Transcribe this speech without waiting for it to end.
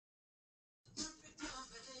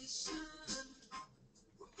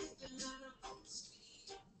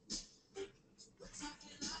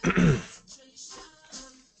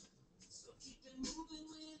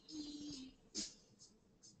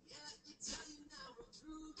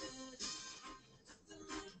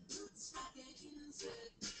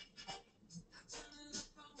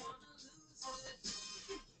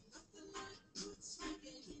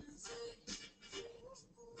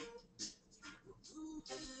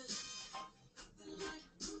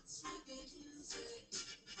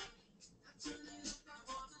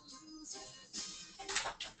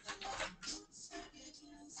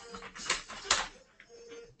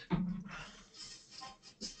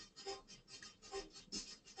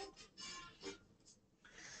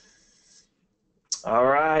All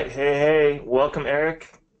right. Hey. Welcome,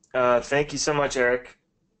 Eric. Thank you so much, Eric.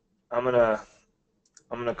 I'm gonna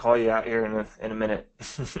I'm gonna call you out here in a minute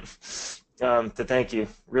to thank you.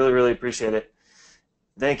 Really appreciate it.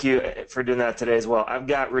 Thank you for doing that today as well. I've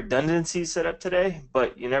got redundancy set up today,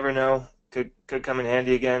 but you never know. Could come in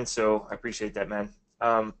handy again. So I appreciate that, man.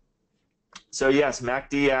 Um, so yes,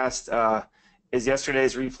 MacD asked, is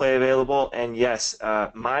yesterday's replay available? And yes,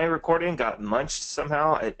 my recording got munched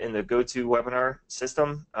somehow in the GoToWebinar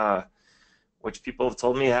system. Which people have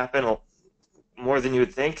told me happened more than you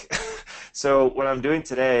would think. So what I'm doing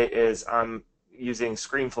today is I'm using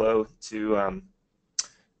ScreenFlow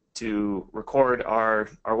to record our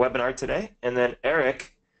webinar today, and then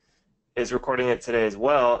Eric is recording it today as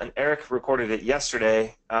well. And Eric recorded it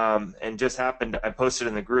yesterday, and just happened. I posted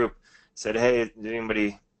in the group, said, "Hey, did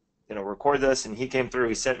anybody record this?" And he came through.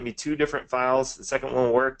 He sent me two different files. The second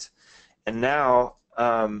one worked, and now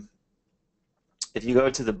if you go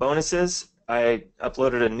to the bonuses, I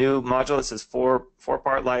uploaded a new module that says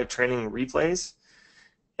four-part live training replays,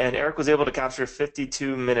 and Eric was able to capture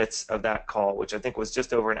 52 minutes of that call, which I think was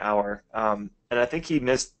just over an hour. And I think he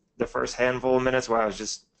missed the first handful of minutes where I was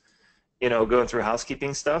just, going through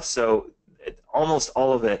housekeeping stuff. So almost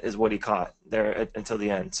all of it is what he caught there until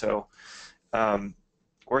the end. So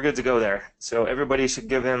we're good to go there. So everybody should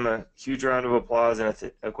give him a huge round of applause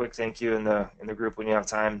and a quick thank you in the group when you have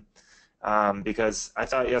time. Because I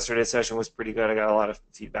thought yesterday's session was pretty good. I got a lot of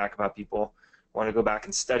feedback about people want to go back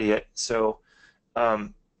and study it. So,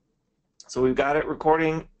 so we've got it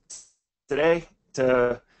recording today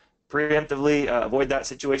to preemptively avoid that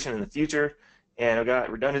situation in the future, and I've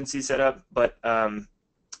got redundancy set up. But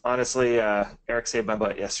honestly, Eric saved my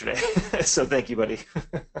butt yesterday, so thank you, buddy.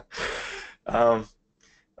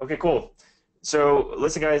 Okay, cool. So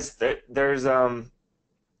listen, guys, there's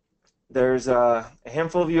a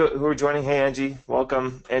handful of you who are joining. Hey, Angie,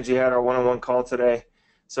 welcome. Angie had our one-on-one call today.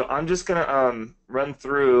 So I'm just going to run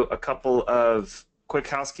through a couple of quick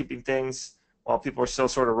housekeeping things while people are still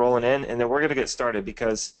sort of rolling in, and then we're going to get started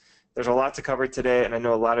because there's a lot to cover today, and I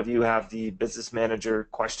know a lot of you have the business manager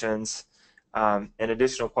questions and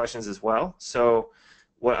additional questions as well. So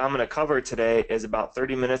what I'm going to cover today is about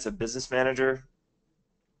 30 minutes of business manager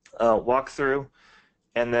walkthrough.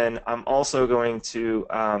 And then I'm also going to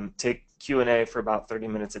take Q&A for about 30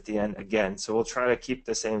 minutes at the end again. So we'll try to keep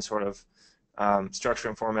the same sort of structure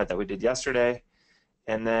and format that we did yesterday.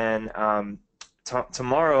 And then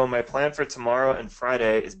tomorrow, my plan for tomorrow and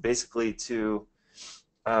Friday is basically to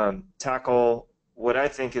tackle what I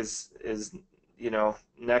think is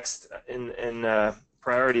next in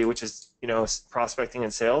priority, which is prospecting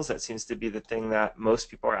and sales. That seems to be the thing that most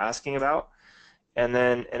people are asking about. And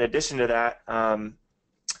then in addition to that,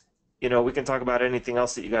 we can talk about anything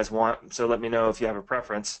else that you guys want, so let me know if you have a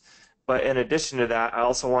preference. But in addition to that, I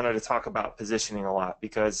also wanted to talk about positioning a lot,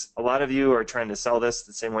 because a lot of you are trying to sell this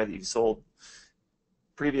the same way that you've sold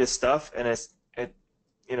previous stuff, and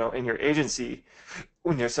in your agency,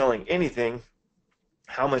 when you're selling anything,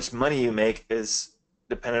 how much money you make is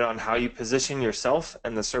dependent on how you position yourself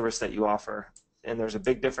and the service that you offer. And there's a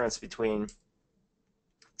big difference between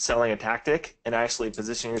selling a tactic and actually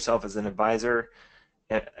positioning yourself as an advisor,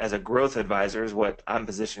 as a growth advisor is what I'm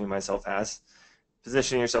positioning myself as.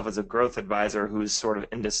 Positioning yourself as a growth advisor who's sort of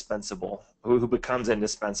indispensable, who becomes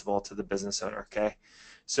indispensable to the business owner, okay?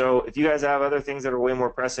 So if you guys have other things that are way more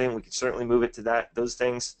pressing, we can certainly move it to those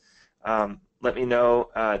things. Let me know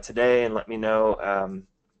today, and let me know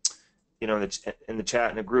in the chat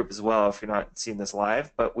in the group as well if you're not seeing this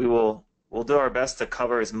live. But we'll do our best to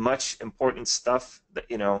cover as much important stuff that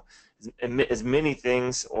as many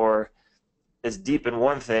things or as deep in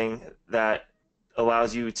one thing that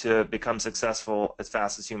allows you to become successful as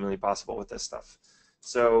fast as humanly possible with this stuff.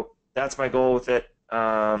 So that's my goal with it.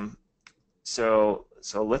 So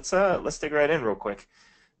let's dig right in real quick.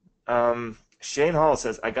 Shane Hall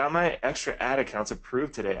says, I got my extra ad accounts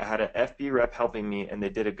approved today. I had an FB rep helping me, and they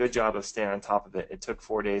did a good job of staying on top of it. It took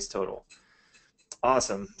 4 days total.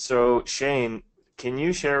 Awesome. So Shane, can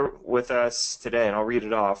you share with us today, and I'll read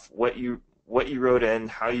it off, what you wrote in,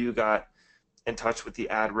 how you got in touch with the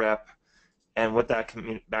ad rep, and what that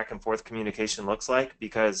back and forth communication looks like?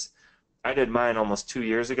 Because I did mine almost 2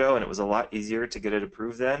 years ago, and it was a lot easier to get it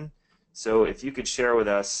approved then. So if you could share with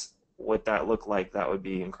us what that looked like, that would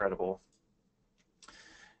be incredible.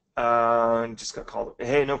 Just got called.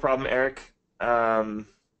 Hey, no problem, Eric. No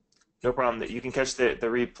problem. You can catch the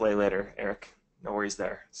replay later, Eric. No worries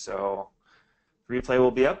there. So replay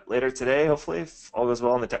will be up later today, hopefully, if all goes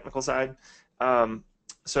well on the technical side.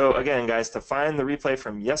 So again, guys, to find the replay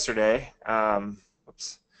from yesterday,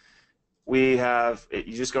 we have,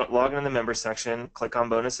 you just go log in the member section, click on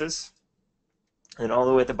bonuses, and all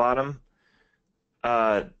the way at the bottom,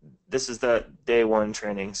 this is the day one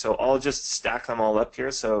training. So I'll just stack them all up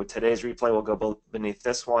here. So today's replay will go beneath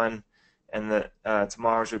this one, and the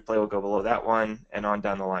tomorrow's replay will go below that one, and on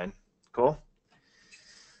down the line. Cool?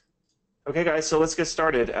 Okay, guys, so let's get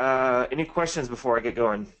started. Any questions before I get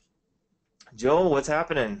going? Joel, what's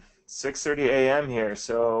happening? 6:30 a.m. here.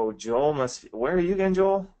 So Joel must be, where are you again,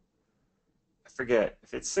 Joel? I forget.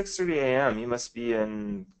 If it's 6:30 a.m., you must be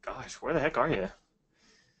in, gosh, where the heck are you?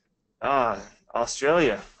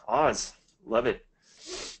 Australia, Oz. Love it.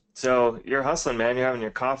 So you're hustling, man. You're having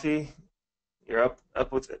your coffee. You're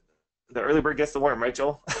up with it. The early bird gets the worm, right,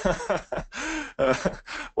 Joel?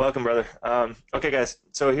 Welcome, brother. Okay, guys.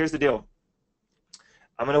 So here's the deal.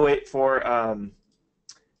 I'm gonna wait for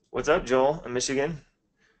what's up, Joel, in Michigan?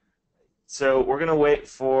 So we're gonna wait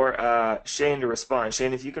for Shane to respond.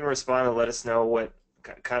 Shane, if you can respond and let us know what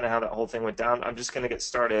kind of how that whole thing went down. I'm just gonna get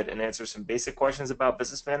started and answer some basic questions about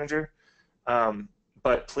Business Manager.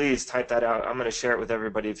 But please type that out. I'm gonna share it with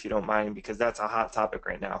everybody if you don't mind, because that's a hot topic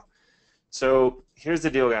right now. So here's the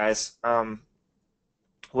deal, guys.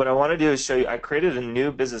 What I want to do is show you, I created a new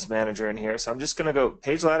Business Manager in here. So I'm just going to go,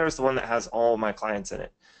 Page Ladder is the one that has all my clients in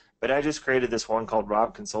it. But I just created this one called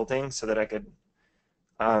Rob Consulting so that I could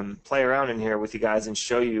play around in here with you guys and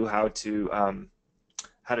show you how to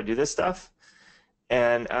do this stuff.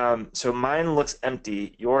 And so mine looks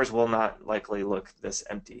empty. Yours will not likely look this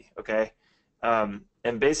empty, okay?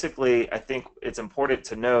 And basically, I think it's important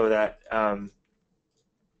to know that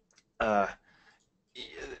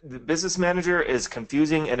the Business Manager is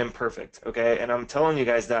confusing and imperfect, okay? And I'm telling you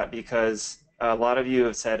guys that because a lot of you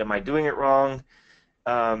have said, am I doing it wrong?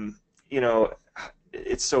 You know,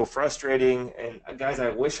 it's so frustrating. And guys, I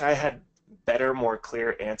wish I had better, more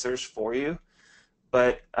clear answers for you.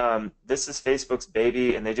 But this is Facebook's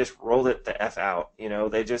baby, and they just rolled it the F out. You know,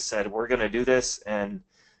 they just said, we're going to do this, and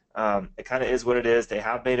it kind of is what it is. They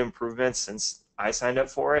have made improvements since I signed up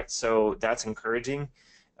for it, so that's encouraging.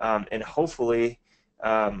 And hopefully,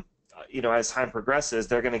 you know, as time progresses,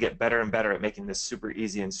 they're going to get better and better at making this super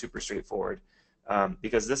easy and super straightforward,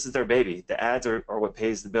 because this is their baby. The ads are what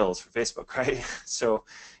pays the bills for Facebook, right? So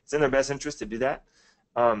it's in their best interest to do that.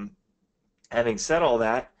 Having said all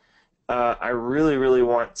that, I really, really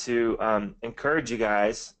want to encourage you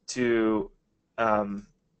guys to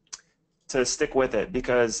stick with it,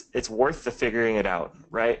 because it's worth the figuring it out,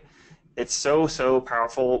 right? It's so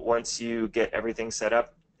powerful once you get everything set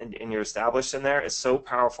up and you're established in there. It's so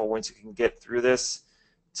powerful once you can get through this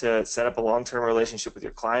to set up a long-term relationship with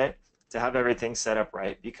your client, to have everything set up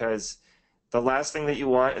right, because the last thing that you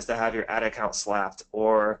want is to have your ad account slapped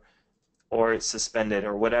or suspended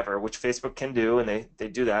or whatever, which Facebook can do, and they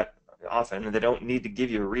do that often, and they don't need to give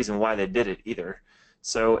you a reason why they did it either.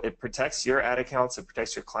 So it protects your ad accounts, it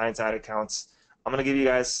protects your clients' ad accounts. I'm going to give you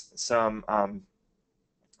guys some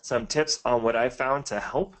tips on what I found to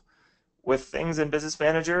help with things in Business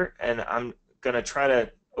Manager, and I'm going to try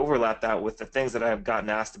to overlap that with the things that I've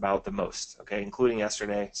gotten asked about the most, okay, including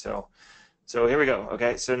yesterday. So here we go,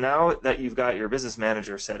 okay? So now that you've got your Business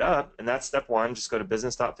Manager set up, and that's step one, just go to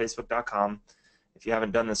business.facebook.com if you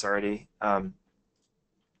haven't done this already.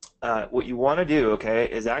 What you want to do, okay,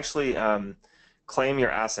 is actually claim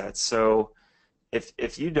your assets. So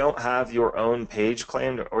if you don't have your own page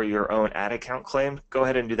claimed or your own ad account claimed, go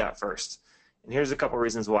ahead and do that first. And here's a couple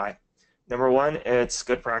reasons why. Number one, it's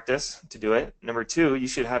good practice to do it. Number two, you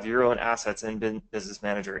should have your own assets in Business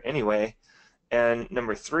Manager anyway. And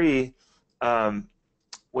number three,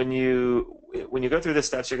 when you go through the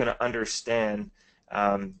steps, you're going to understand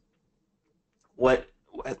what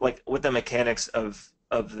the mechanics of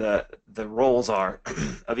the roles are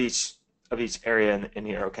of each area in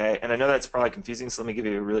here, okay? And I know that's probably confusing, so let me give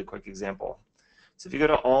you a really quick example. So if you go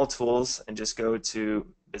to All Tools and just go to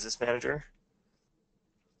Business Manager,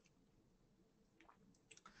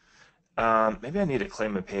 maybe I need to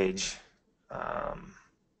claim a page.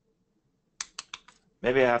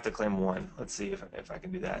 Maybe I have to claim one. Let's see if I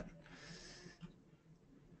can do that.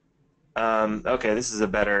 Okay, this is a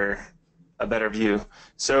better view.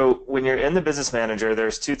 So when you're in the Business Manager,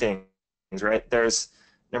 there's two things, right? There's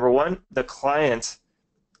number one, the client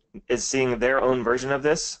is seeing their own version of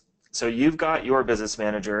this. So you've got your Business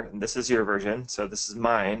Manager, and this is your version. So this is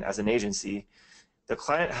mine as an agency. The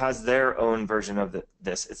client has their own version of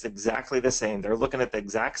this. It's exactly the same. They're looking at the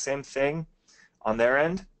exact same thing on their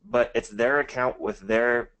end, but it's their account with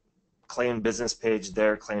their claimed business page,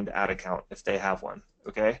 their claimed ad account, if they have one,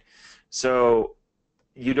 okay? So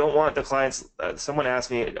you don't want the clients, someone asked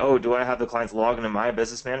me, oh, do I have the clients log into my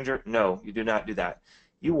Business Manager? No, you do not do that.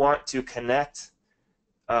 you want to connect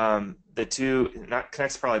the two. Not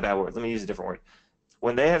connect's probably a bad word. Let me use a different word.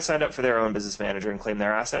 When they have signed up for their own business manager and claim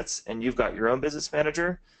their assets, and you've got your own business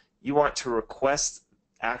manager, you want to request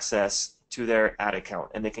access to their ad account,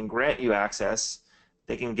 and they can grant you access.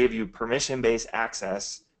 They can give you permission-based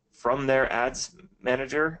access from their ads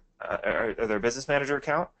manager or their business manager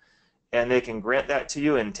account, and they can grant that to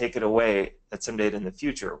you and take it away at some date in the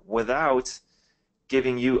future without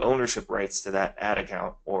giving you ownership rights to that ad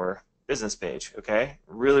account or business page. Okay,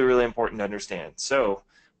 really, really important to understand. So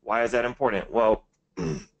why is that important? Well,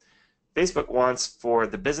 Facebook wants for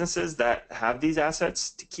the businesses that have these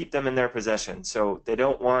assets to keep them in their possession. So they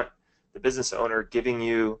don't want the business owner giving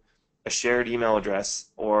you a shared email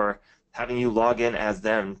address or having you log in as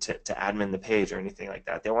them to admin the page or anything like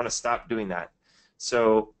that. They want to stop doing that.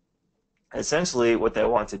 So essentially what they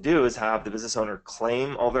want to do is have the business owner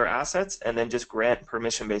claim all their assets and then just grant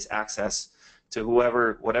permission-based access to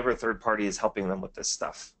whatever third party is helping them with this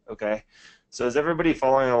stuff. Okay, so is everybody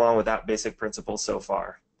following along with that basic principle so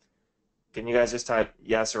far? Can you guys just type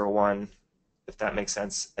yes or 1 if that makes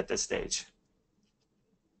sense at this stage?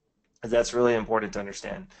 That's really important to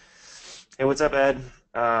understand. Hey, what's up, Ed?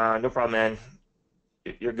 No problem, man.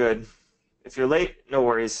 You're good. If you're late, no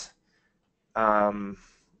worries.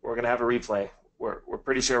 We're gonna have a replay. We're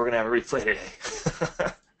pretty sure we're gonna have a replay today.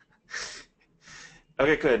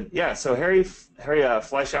 Okay, good. Yeah. So Harry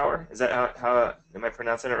Fleischauer, is that how am I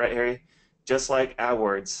pronouncing it right, Harry? Just like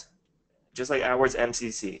AdWords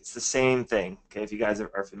MCC. It's the same thing. Okay, if you guys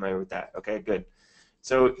are familiar with that. Okay, good.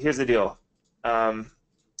 So here's the deal.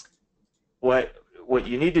 What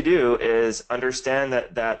you need to do is understand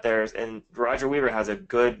that there's, and Roger Weaver has a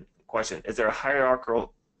good question. Is there a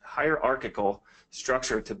hierarchical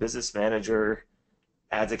structure to business manager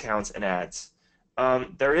ads accounts and ads?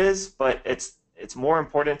 There is, but it's more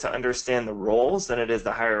important to understand the roles than it is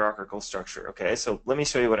the hierarchical structure. Okay, so let me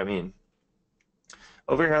show you what I mean.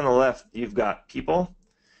 Over here on the left, you've got people,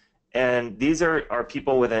 and these are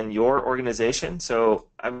people within your organization. So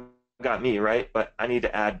I've got me, right? But I need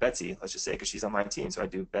to add Betsy, let's just say, because she's on my team. So I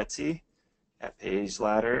do Betsy at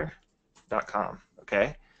pageladder.com,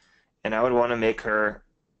 okay? And I would want to make her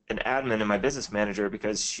an admin in my business manager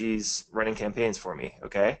because she's running campaigns for me,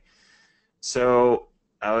 okay? So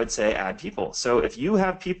I would say add people. So if you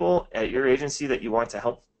have people at your agency that you want to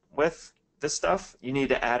help with this stuff, you need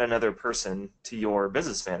to add another person to your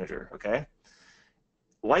business manager, okay?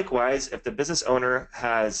 Likewise, if the business owner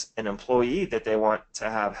has an employee that they want to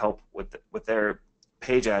have help with their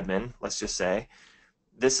page admin, let's just say,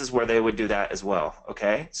 this is where they would do that as well,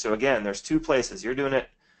 okay? So again, there's two places. They're doing it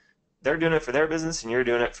for their business, and you're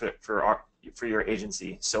doing it for your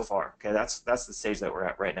agency so far, okay? That's the stage that we're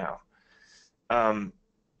at right now.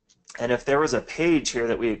 And if there was a page here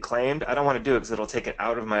that we had claimed, I don't want to do it because it'll take it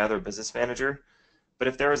out of my other business manager. But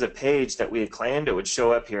if there was a page that we had claimed, it would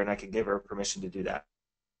show up here, and I could give her permission to do that.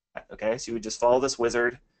 Okay, so you would just follow this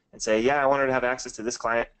wizard and say, yeah, I want her to have access to this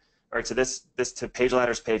client or to this to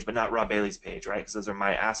PageLadder's page, but not Rob Bailey's page, right? Because those are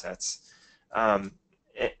my assets.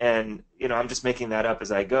 And you know, I'm just making that up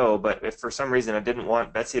as I go. But if for some reason I didn't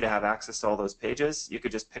want Betsy to have access to all those pages, you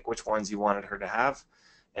could just pick which ones you wanted her to have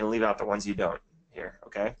and leave out the ones you don't here.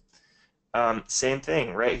 Okay. Same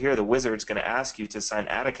thing right here. The wizard's going to ask you to assign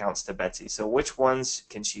ad accounts to Betsy. So which ones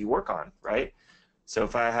can she work on, right? So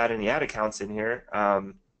if I had any ad accounts in here,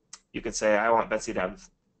 you could say I want Betsy to have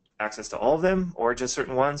access to all of them, or just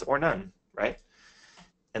certain ones, or none, right?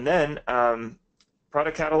 And then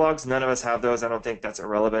product catalogs, none of us have those. I don't think that's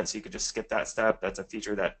irrelevant, so you could just skip that step. That's a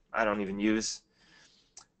feature that I don't even use.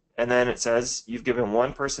 And then it says you've given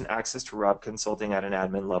one person access to Rob Consulting at an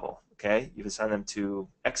admin level. Okay, you've assigned them to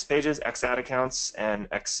X pages, X ad accounts, and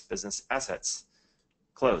X business assets.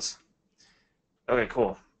 Close. Okay,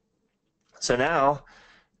 cool. So now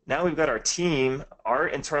we've got our team, our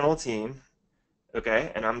internal team.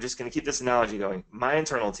 Okay, and I'm just going to keep this analogy going. My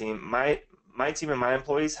internal team, my team and my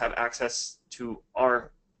employees have access to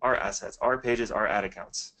our assets, our pages, our ad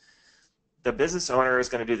accounts. The business owner is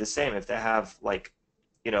going to do the same. If they have, like,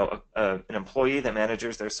 you know, an employee that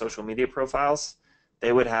manages their social media profiles,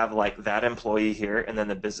 they would have like that employee here and then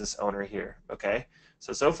the business owner here. Okay,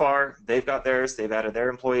 so far they've got theirs, they've added their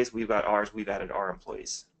employees, we've got ours, we've added our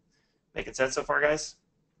employees. Making sense so far, guys?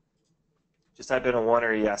 Just type in a 1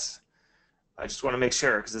 or a yes. I just want to make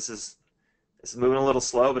sure, because this is moving a little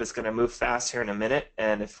slow, but it's going to move fast here in a minute,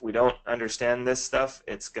 and if we don't understand this stuff,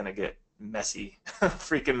 it's going to get messy,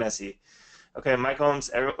 freaking messy. Okay, Mike Holmes,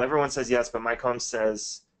 everyone says yes, but Mike Holmes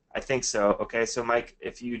says, I think so. Okay, so Mike,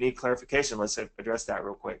 if you need clarification, let's address that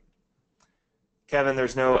real quick. Kevin,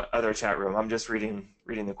 there's no other chat room. I'm just reading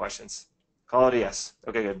the questions. Call it a yes.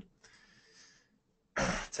 Okay, good.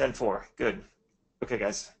 10-4. Good. Okay,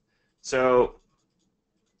 guys. So,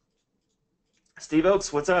 Steve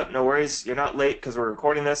Oaks, what's up? No worries. You're not late because we're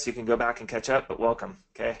recording this. You can go back and catch up, but welcome.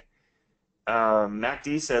 Okay. Mac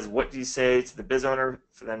D says, what do you say to the biz owner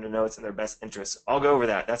for them to know it's in their best interest? I'll go over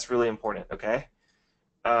that. That's really important. Okay.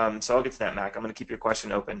 So I'll get to that, Mac. I'm going to keep your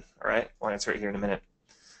question open. All right. I'll answer it here in a minute.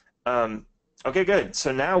 Okay, good.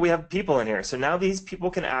 So now we have people in here. So now these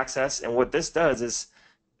people can access, and what this does is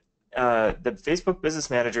the Facebook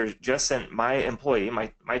Business Manager just sent my employee,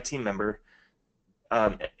 my team member,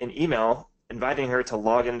 an email inviting her to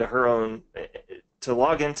log into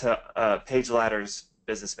Page Ladder's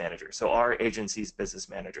Business Manager, so our agency's Business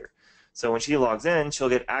Manager. So when she logs in, she'll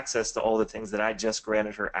get access to all the things that I just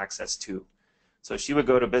granted her access to. So she would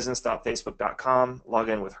go to business.facebook.com, log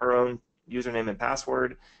in with her own username and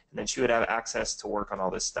password, and then she would have access to work on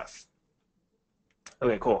all this stuff.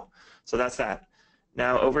 Okay, cool. So that's that.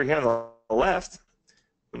 Now over here on the left,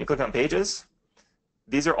 when you click on pages,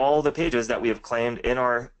 these are all the pages that we have claimed in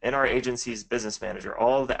our agency's Business Manager,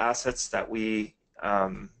 all the assets that we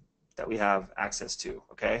have access to.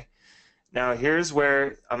 Okay. Now here's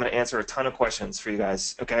where I'm going to answer a ton of questions for you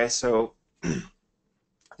guys. Okay, so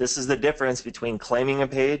this is the difference between claiming a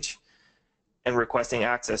page and requesting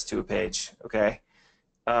access to a page. Okay.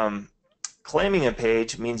 Claiming a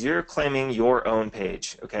page means you're claiming your own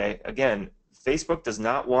page. Okay. Again, Facebook does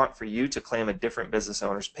not want for you to claim a different business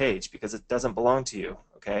owner's page because it doesn't belong to you.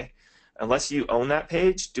 Okay. Unless you own that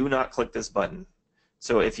page, do not click this button.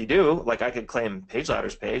 So if you do, like I could claim Page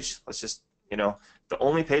Ladder's page. Let's just, the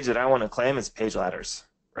only page that I want to claim is Page Ladder's,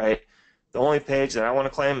 right? The only page that I want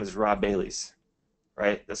to claim is Rob Bailey's,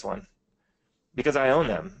 right? This one. Because I own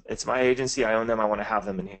them. It's my agency. I own them. I want to have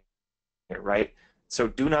them in here, right?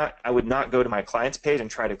 So I would not go to my client's page and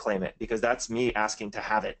try to claim it because that's me asking to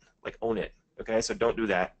have it, like own it. Okay, so don't do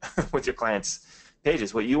that with your client's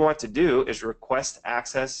pages. What you want to do is request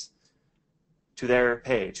access to their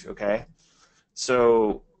page, okay?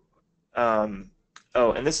 So, and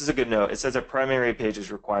this is a good note. It says a primary page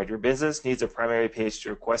is required. Your business needs a primary page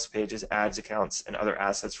to request pages, ads, accounts, and other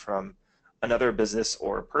assets from another business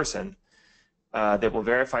or person that will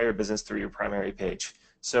verify your business through your primary page.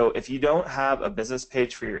 So if you don't have a business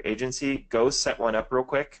page for your agency, go set one up real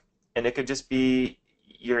quick, and it could just be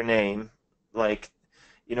your name. Like,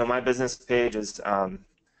 my business page is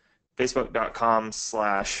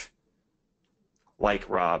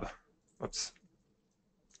facebook.com/likerob. Oops.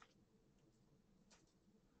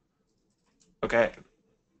 Okay.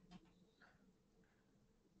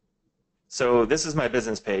 So this is my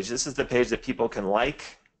business page. This is the page that people can like,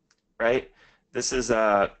 right? This is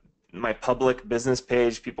my public business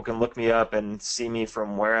page. People can look me up and see me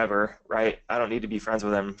from wherever, right? I don't need to be friends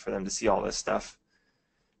with them for them to see all this stuff.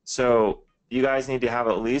 So you guys need to have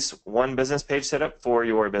at least one business page set up for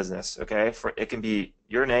your business, okay? It can be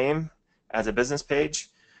your name as a business page,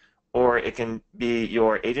 or it can be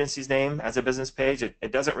your agency's name as a business page.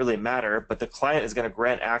 It doesn't really matter, but the client is going to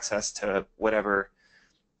grant access to whatever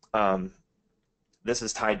this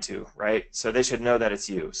is tied to, right? So they should know that it's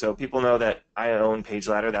you. So people know that I own Page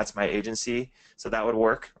Ladder. That's my agency. So that would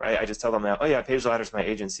work, right? I just tell them that, oh yeah, Page Ladder's my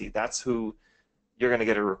agency. That's who you're going to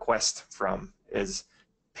get a request from, is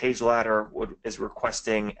Page Ladder is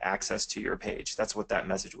requesting access to your page. That's what that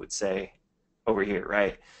message would say over here,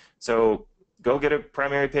 right? So go get a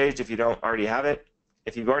primary page if you don't already have it.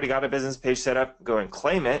 If you've already got a business page set up, go and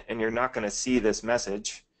claim it, and you're not going to see this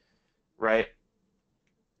message, right?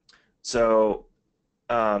 So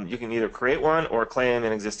you can either create one or claim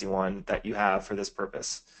an existing one that you have for this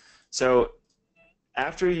purpose. So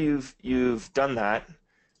after you've done that,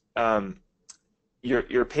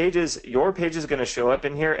 your page is going to show up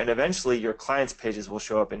in here, and eventually your client's pages will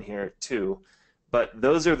show up in here too. But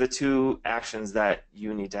those are the two actions that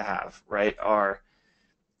you need to have, right? Are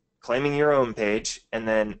claiming your own page, and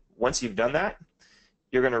then once you've done that,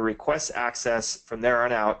 you're going to request access from there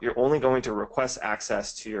on out. You're only going to request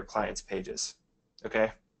access to your client's pages,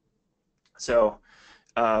 okay? So,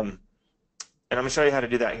 and I'm going to show you how to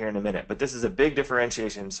do that here in a minute, but this is a big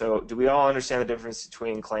differentiation. So do we all understand the difference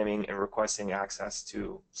between claiming and requesting access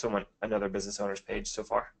to another business owner's page so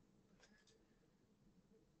far?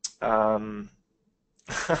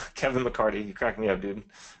 Kevin McCarty, you cracked me up, dude.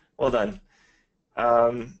 Well done.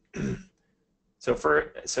 So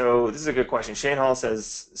this is a good question. Shane Hall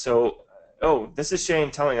says, this is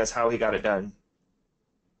Shane telling us how he got it done.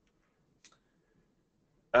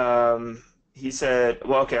 He said,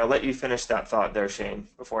 well, okay, I'll let you finish that thought there, Shane,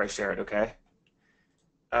 before I share it, okay?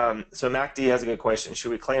 So MacD has a good question.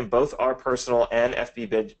 Should we claim both our personal and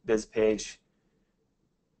FB Biz page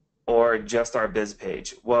or just our biz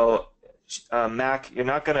page? Well, Mac, you're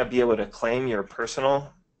not going to be able to claim your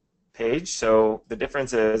personal page. So the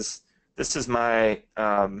difference is, this is my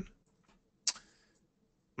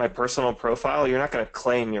my personal profile. You're not going to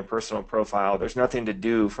claim your personal profile. There's nothing to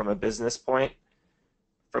do from a business point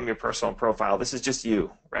from your personal profile. This is just you,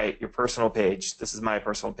 right? Your personal page. This is my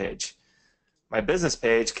personal page. My business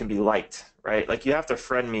page can be liked, right? Like, you have to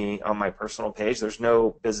friend me on my personal page. There's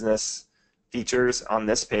no business features on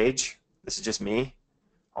this page. This is just me,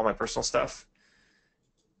 all my personal stuff.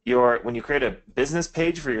 When you create a business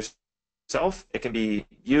page for yourself, it can be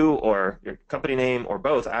you or your company name or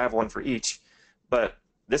both. I have one for each, but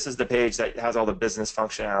this is the page that has all the business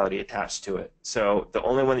functionality attached to it. So the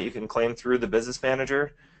only one that you can claim through the business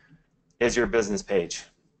manager is your business page.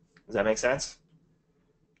 Does that make sense?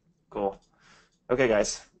 Cool. Okay,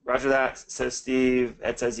 guys. Roger that, says Steve.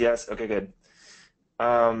 Ed says yes. Okay, good.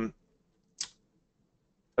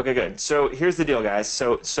 Okay, good. So here's the deal, guys.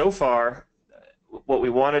 So far, what we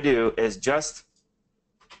want to do is just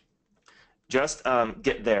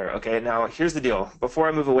get there. Okay, now here's the deal. Before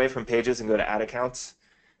I move away from pages and go to ad accounts,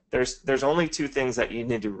 there's only two things that you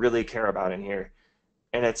need to really care about in here,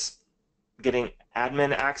 and it's getting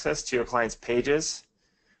admin access to your client's pages,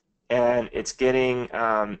 and it's getting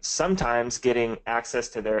sometimes getting access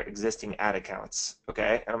to their existing ad accounts.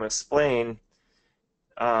 Okay, and I'm going to explain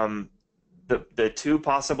the two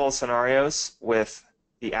possible scenarios with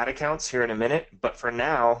the ad accounts here in a minute, but for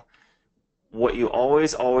now, what you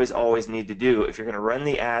always need to do if you're going to run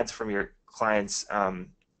the ads from your client's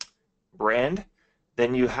brand,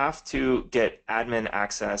 then you have to get admin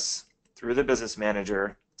access through the business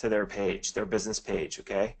manager to their page, their business page,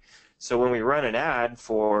 okay? So when we run an ad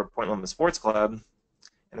for Point Loma Sports Club,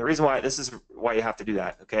 and the reason why, this is why you have to do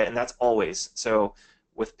that, okay? And that's always. So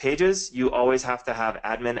with pages, you always have to have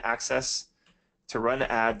admin access to run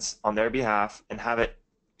ads on their behalf and have it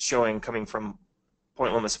showing coming from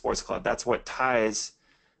Point Loma Sports Club. That's what ties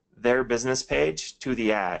their business page to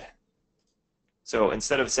the ad. So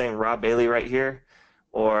instead of saying Rob Bailey right here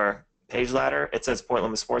or Page Ladder, it says Point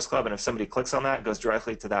Loma Sports Club, and if somebody clicks on that, it goes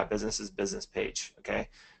directly to that business's business page. Okay,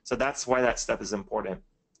 so that's why that step is important.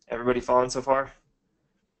 Everybody following so far?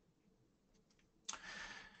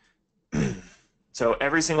 So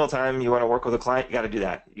every single time you want to work with a client, you got to do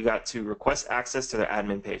that. You got to request access to their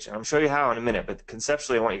admin page, and I'm show you how in a minute. But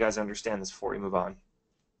conceptually, I want you guys to understand this before we move on.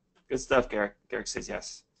 Good stuff, Garrick. Garrick says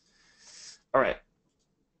yes. All right.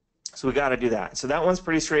 So we got to do that. So that one's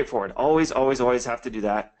pretty straightforward. Always have to do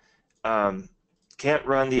that. Can't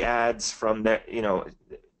run the ads from their,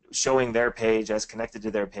 showing their page as connected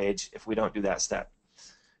to their page if we don't do that step.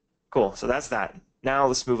 Cool. So that's that. Now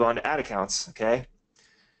let's move on to ad accounts. Okay.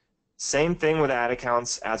 Same thing with ad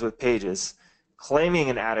accounts as with pages. Claiming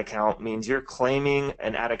an ad account means you're claiming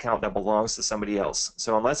an ad account that belongs to somebody else.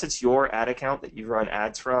 So unless it's your ad account that you run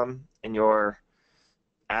ads from in your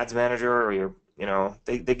ads manager or your,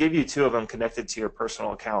 they give you two of them connected to your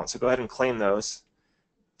personal account. So go ahead and claim those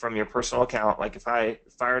from your personal account. Like if I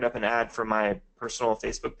fired up an ad from my personal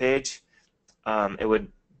Facebook page, it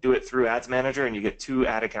would do it through ads manager and you get two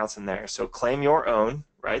ad accounts in there. So claim your own,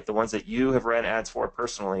 right? The ones that you have ran ads for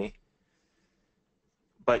personally,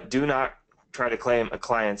 but do not try to claim a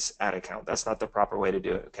client's ad account. That's not the proper way to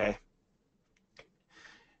do it, okay?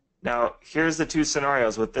 Now, here's the two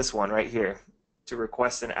scenarios with this one right here to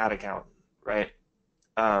request an ad account, right?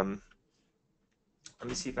 Let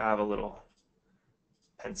me see if I have a little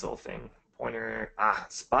pencil thing. Pointer,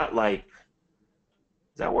 Spotlight.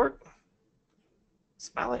 Does that work?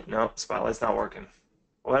 Spotlight? No, Spotlight's not working.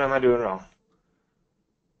 What am I doing wrong?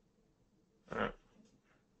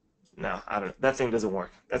 No, I don't. That thing doesn't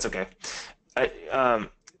work. That's okay.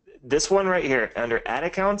 This one right here, under ad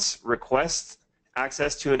accounts, request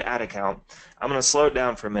access to an ad account. I'm going to slow it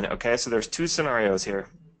down for a minute, okay? So there's two scenarios here.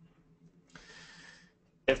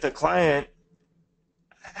 If the client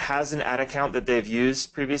has an ad account that they've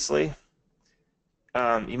used previously,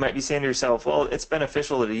 you might be saying to yourself, well, it's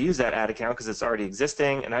beneficial to use that ad account because it's already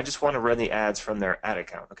existing, and I just want to run the ads from their ad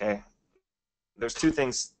account, okay? There's two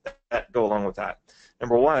things that go along with that.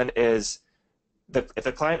 Number one is if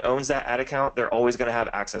the client owns that ad account, they're always going to have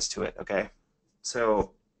access to it, okay?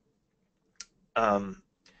 So,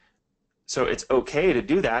 so it's okay to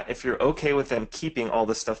do that if you're okay with them keeping all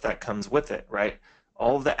the stuff that comes with it, right?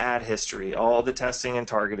 All the ad history, all the testing and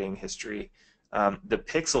targeting history, the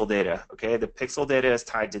pixel data, okay? The pixel data is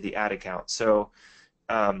tied to the ad account. So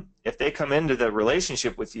if they come into the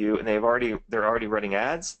relationship with you and they're already running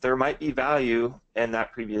ads, there might be value in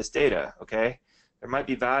that previous data, okay? There might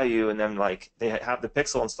be value in them, like they have the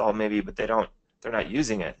pixel installed maybe, but they're not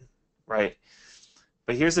using it, right?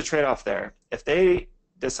 But here's the trade-off there. If they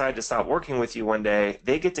decide to stop working with you one day,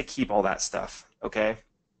 they get to keep all that stuff, okay?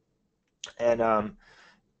 And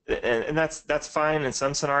that's fine in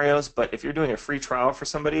some scenarios, but if you're doing a free trial for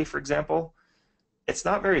somebody, for example, it's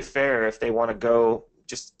not very fair if they want to go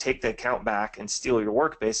just take the account back and steal your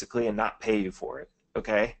work basically and not pay you for it,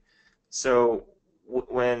 okay? So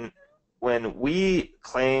when we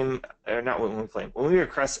claim, or not when we claim, when we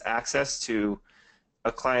request access to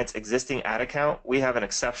a client's existing ad account, we have an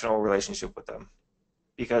exceptional relationship with them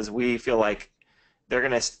because we feel like they're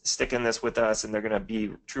going to stick in this with us and they're going to be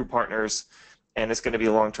true partners, and it's going to be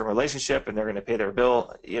a long-term relationship, and they're going to pay their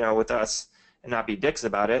bill, with us and not be dicks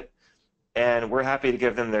about it. And we're happy to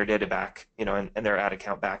give them their data back, and their ad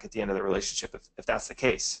account back at the end of the relationship if that's the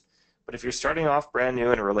case. But if you're starting off brand new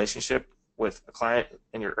in a relationship with a client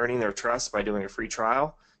and you're earning their trust by doing a free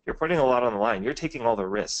trial, you're putting a lot on the line. You're taking all the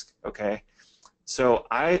risk, okay? So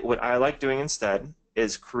what I like doing instead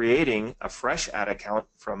is creating a fresh ad account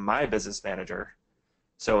from my business manager.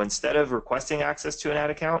 So instead of requesting access to an ad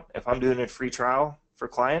account, if I'm doing a free trial for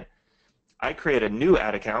client, I create a new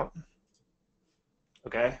ad account,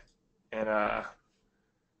 okay? And I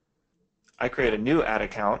create a new ad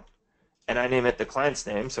account and I name it the client's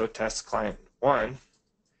name, so test client 1.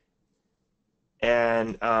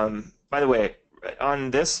 And by the way,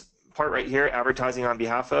 on this part right here, advertising on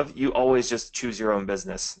behalf of, you always just choose your own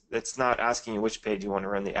business. It's not asking you which page you want to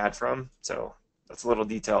run the ad from, so that's a little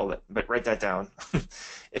detail, but write that down.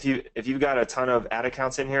 If you've got a ton of ad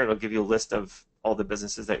accounts in here, it'll give you a list of all the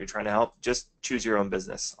businesses that you're trying to help. Just choose your own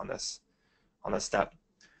business on this step.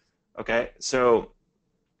 Okay, so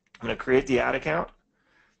I'm going to create the ad account,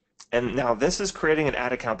 and now this is creating an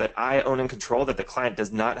ad account that I own and control that the client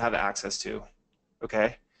does not have access to.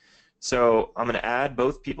 Okay, so I'm going to add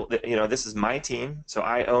both people. This is my team, so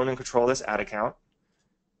I own and control this ad account,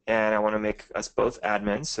 and I want to make us both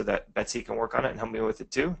admins so that Betsy can work on it and help me with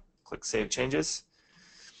it too. Click Save Changes.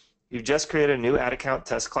 You've just created a new ad account,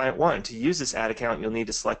 test client 1. To use this ad account, you'll need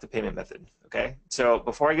to select the payment method. Okay, so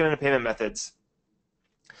before I get into payment methods,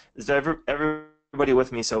 is everybody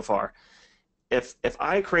with me so far? If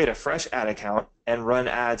I create a fresh ad account and run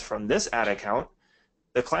ads from this ad account,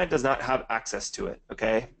 the client does not have access to it,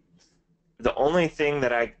 okay? The only thing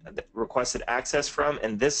that I requested access from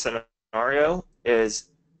in this scenario is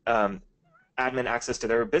admin access to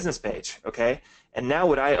their business page, okay? And now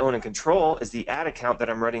what I own and control is the ad account that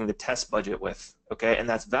I'm running the test budget with, okay? And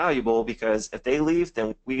that's valuable because if they leave,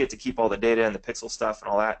 then we get to keep all the data and the pixel stuff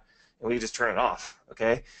and all that, and we just turn it off,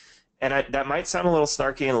 okay? And that might sound a little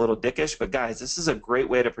snarky and a little dickish, but guys, this is a great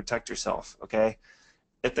way to protect yourself, okay?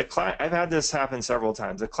 If the client, I've had this happen several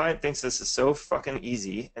times. The client thinks this is so fucking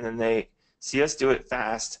easy, and then they see us do it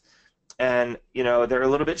fast, and they're a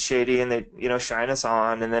little bit shady, and they shine us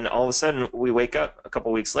on, and then all of a sudden we wake up a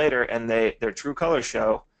couple weeks later, and their true colors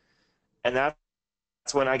show, and that's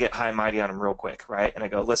when I get high and mighty on them real quick, right? And I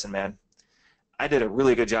go, listen, man, I did a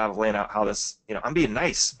really good job of laying out how this, I'm being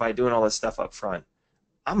nice by doing all this stuff up front.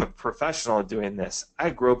 I'm a professional at doing this.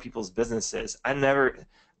 I grow people's businesses.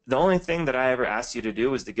 The only thing that I ever asked you to do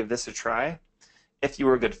was to give this a try if you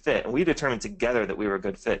were a good fit. And we determined together that we were a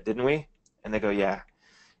good fit, didn't we? And they go, yeah.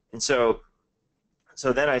 And so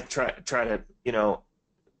then I try to,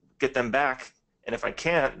 get them back. And if I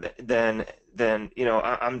can't, then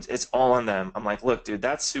it's all on them. I'm like, look, dude,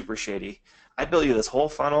 that's super shady. I built you this whole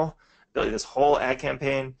funnel, built you this whole ad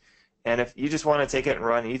campaign. And if you just want to take it and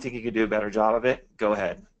run and you think you could do a better job of it, go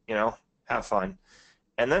ahead, have fun.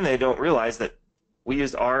 And then they don't realize that we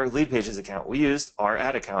used our lead pages account. We used our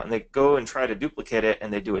ad account, and they go and try to duplicate it,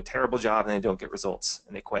 and they do a terrible job, and they don't get results,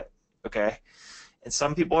 and they quit, okay? And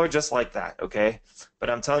some people are just like that, okay?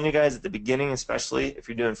 But I'm telling you guys, at the beginning especially, if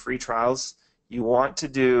you're doing free trials, you want to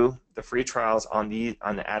do the free trials on the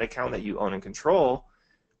ad account that you own and control,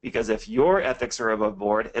 because if your ethics are above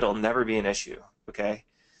board, it'll never be an issue, okay?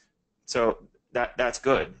 So that's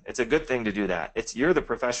good. It's a good thing to do that. You're the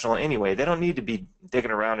professional anyway. They don't need to be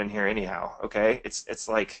digging around in here anyhow, okay? It's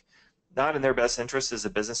like not in their best interest as a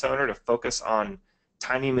business owner to focus on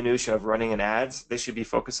tiny minutia of running an ads. They should be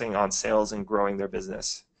focusing on sales and growing their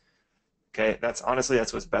business. Okay, that's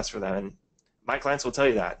what's best for them. And my clients will tell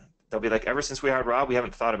you that. They'll be like, ever since we hired Rob, we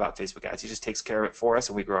haven't thought about Facebook ads. He just takes care of it for us,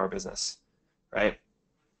 and we grow our business, right?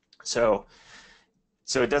 So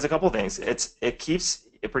it does a couple things.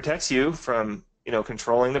 It protects you from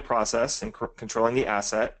controlling the process and controlling the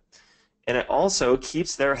asset, and it also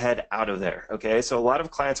keeps their head out of there. Okay, so a lot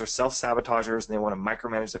of clients are self-sabotagers and they want to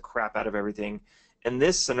micromanage the crap out of everything. In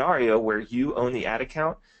this scenario where you own the ad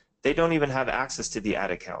account, they don't even have access to the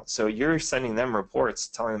ad account. So you're sending them reports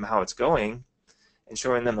telling them how it's going, and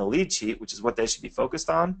showing them the lead sheet, which is what they should be focused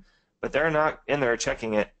on, but they're not in there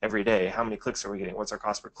checking it every day. How many clicks are we getting? What's our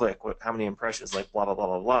cost per click? How many impressions? Like blah, blah, blah,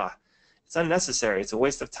 blah, blah. It's unnecessary. It's a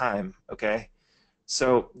waste of time, okay?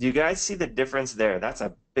 So do you guys see the difference there? That's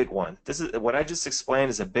a big one. This is what I just explained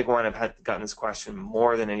is a big one. I've gotten this question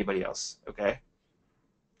more than anybody else, okay?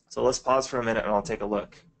 So let's pause for a minute and I'll take a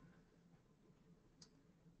look.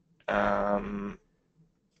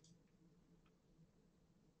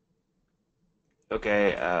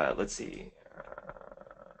 Okay, let's see.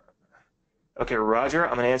 Okay, Roger,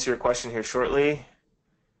 I'm going to answer your question here shortly.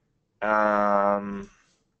 Okay,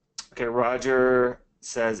 Roger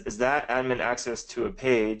says, is that admin access to a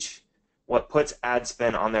page what puts ad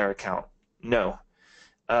spend on their account? No.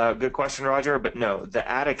 Good question, Roger, but no. The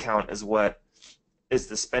ad account is what is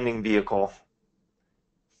the spending vehicle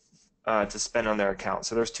to spend on their account.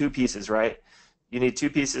 So there's two pieces, right? You need two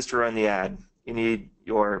pieces to run the ad. You need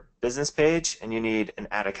your business page and you need an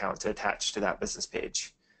ad account to attach to that business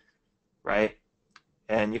page, right?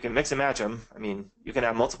 And you can mix and match them. I mean, you can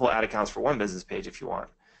have multiple ad accounts for one business page if you want,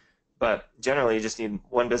 but generally you just need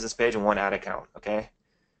one business page and one ad account, okay?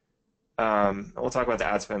 We'll talk about the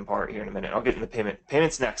ad spend part here in a minute. I'll get into payment.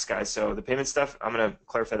 Payment's next, guys. So the payment stuff, I'm going to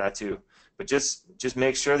clarify that too. But just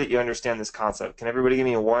make sure that you understand this concept. Can everybody give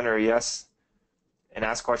me a 1 or a yes? And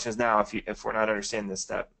ask questions now if we're not understanding this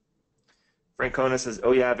step. Francona says,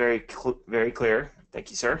 oh yeah, very clear.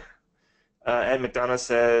 Thank you, sir. Ed McDonough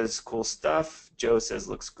says, cool stuff. Joe says,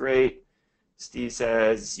 looks great. Steve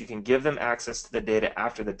says, you can give them access to the data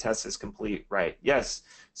after the test is complete. Right. Yes.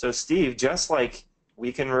 So Steve, just like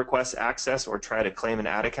we can request access or try to claim an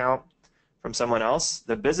ad account from someone else,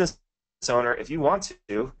 the business owner, if you want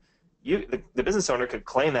to, the business owner could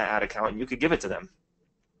claim that ad account and you could give it to them,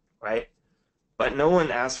 right? But no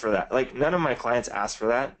one asked for that. Like, none of my clients asked for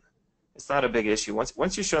that. It's not a big issue.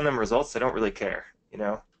 Once you show them results, they don't really care, you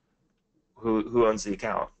know, who owns the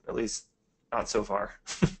account, at least not so far.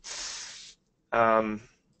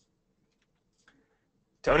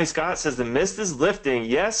 Tony Scott says the mist is lifting.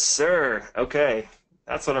 Yes, sir. Okay,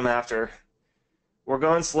 that's what I'm after. We're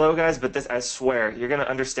going slow, guys, but this, I swear, you're going to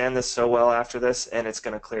understand this so well after this, and it's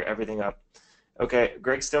going to clear everything up. Okay,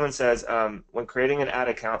 Greg Stillman says, when creating an ad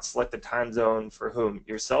account, select the time zone for whom?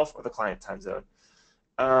 Yourself or the client time zone?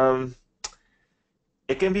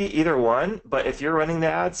 It can be either one, but if you're running the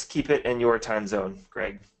ads, keep it in your time zone,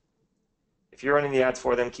 Greg. If you're running the ads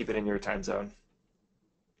for them, keep it in your time zone.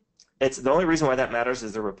 It's the only reason why that matters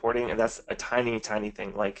is the reporting, and that's a tiny, tiny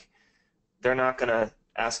thing. Like, they're not going to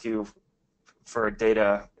ask you for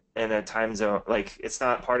data in a time zone. Like, it's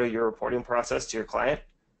not part of your reporting process to your client,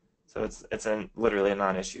 so it's literally a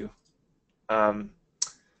non-issue.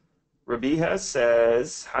 Rabia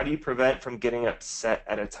says, how do you prevent from getting upset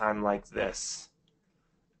at a time like this?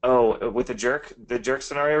 Oh, with the jerk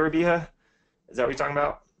scenario, Rabia? Is that what you're talking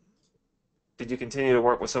about? Did you continue to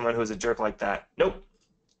work with someone who's a jerk like that? Nope.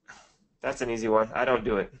 That's an easy one. I don't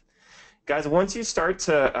do it. Guys, once you start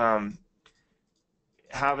to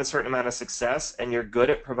have a certain amount of success and you're good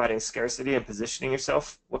at providing scarcity and positioning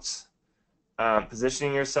yourself,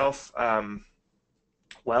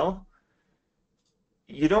 well,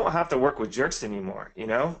 you don't have to work with jerks anymore, you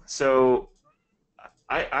know? So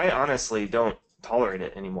I honestly don't tolerate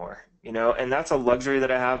it anymore, you know? And that's a luxury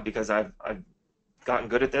that I have because I've gotten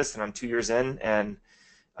good at this and I'm 2 years in, and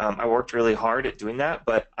I worked really hard at doing that,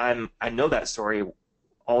 but I know that story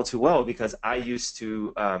all too well because I used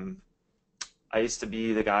to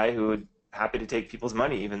be the guy who would happy to take people's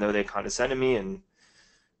money even though they condescended me, and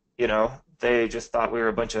you know, they just thought we were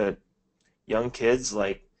a bunch of young kids,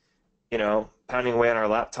 like, you know, pounding away on our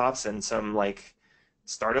laptops in some like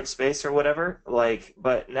startup space or whatever. Like,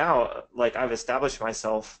 but now, like, I've established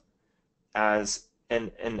myself as you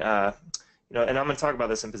know, and I'm going to talk about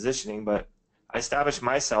this in positioning, but I established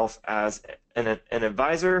myself as an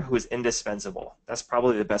advisor who is indispensable. That's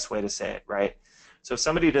probably the best way to say it, right? So if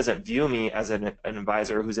somebody doesn't view me as an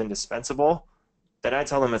advisor who's indispensable, then I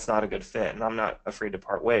tell them it's not a good fit, and I'm not afraid to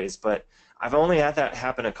part ways. But I've only had that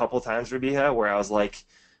happen a couple times, Rabia, where I was like,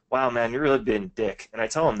 wow, man, you're really being a dick. And I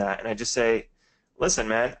tell them that, and I just say, listen,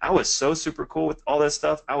 man, I was so super cool with all this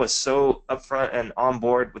stuff. I was so upfront and on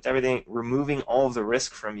board with everything, removing all of the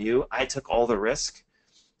risk from you. I took all the risk.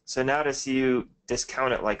 So now to see you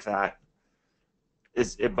discount it like that,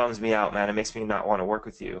 it bums me out, man. It makes me not want to work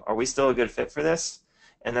with you. Are we still a good fit for this?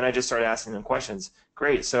 And then I just started asking them questions.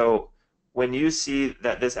 Great. So when you see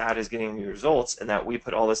that this ad is getting you results and that we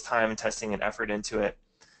put all this time and testing and effort into it,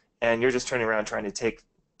 and you're just turning around trying to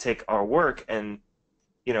take our work, and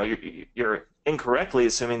you know, you're incorrectly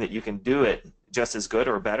assuming that you can do it just as good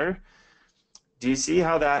or better, Do you see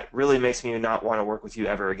how that really makes me not want to work with you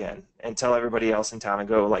ever again and tell everybody else in town and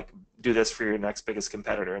go like do this for your next biggest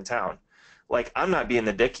competitor in town? Like I'm not being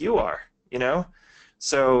the dick you are, you know?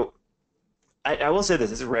 So I will say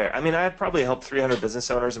this is rare. I mean, I've probably helped 300 business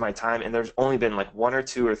owners in my time, and there's only been like one or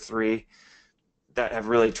two or three that have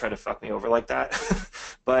really tried to fuck me over like that.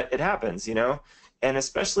 But it happens, you know? And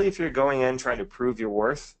especially if you're going in trying to prove your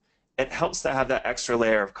worth, it helps to have that extra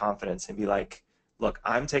layer of confidence and be like, look,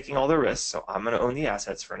 I'm taking all the risks, so I'm going to own the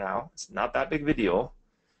assets for now. It's not that big of a deal.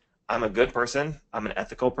 I'm a good person. I'm an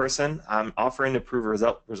ethical person. I'm offering to prove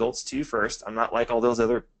results to you first. I'm not like all those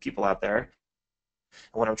other people out there.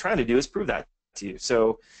 And what I'm trying to do is prove that to you.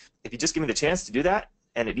 So if you just give me the chance to do that,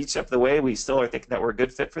 and at each step of the way we still are thinking that we're a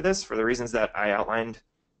good fit for this for the reasons that I outlined,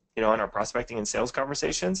 you know, in our prospecting and sales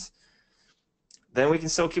conversations, then we can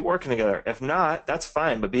still keep working together. If not, that's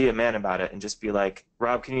fine, but be a man about it and just be like,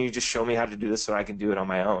 Rob, can you just show me how to do this so I can do it on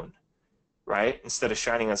my own, right? Instead of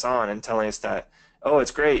shining us on and telling us that, oh,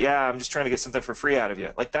 it's great, yeah, I'm just trying to get something for free out of you.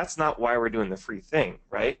 Like, that's not why we're doing the free thing,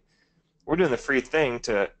 right? We're doing the free thing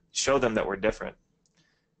to show them that we're different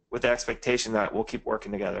with the expectation that we'll keep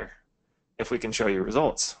working together if we can show you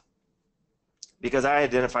results. Because I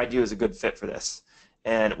identified you as a good fit for this.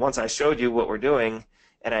 And once I showed you what we're doing,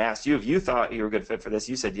 and I asked you if you thought you were a good fit for this,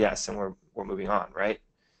 you said yes, and we're moving on, right?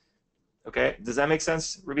 Okay, does that make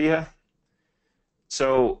sense, Rabia?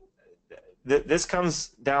 So this comes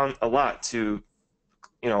down a lot to,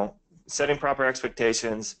 you know, setting proper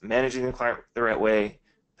expectations, managing the client the right way,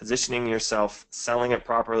 positioning yourself, selling it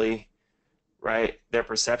properly, right? Their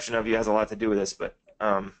perception of you has a lot to do with this, but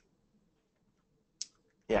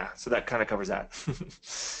yeah, so that kind of covers that.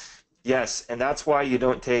 Yes, and that's why you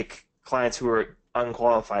don't take clients who are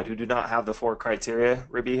unqualified, who do not have the 4 criteria,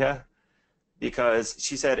 Rabiha, because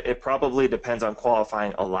she said it probably depends on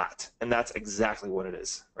qualifying a lot, and that's exactly what it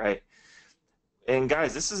is, right? And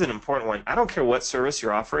guys, this is an important one. I don't care what service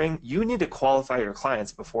you're offering, you need to qualify your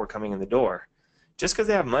clients before coming in the door. Just because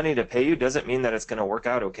they have money to pay you doesn't mean that it's going to work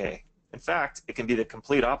out okay. In fact, it can be the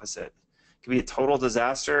complete opposite. It can be a total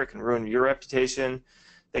disaster. It can ruin your reputation.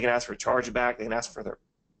 They can ask for a chargeback. They can ask for their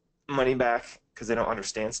money back because they don't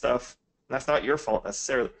understand stuff. And that's not your fault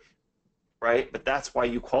necessarily, right? But that's why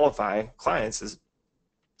you qualify clients is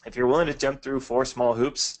if you're willing to jump through 4 small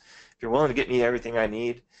hoops, if you're willing to get me everything I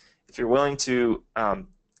need, if you're willing to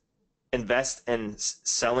invest in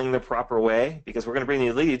selling the proper way, because we're going to bring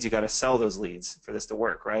you leads, you got to sell those leads for this to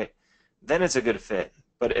work, right? Then it's a good fit.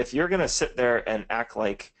 But if you're going to sit there and act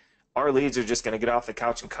like our leads are just going to get off the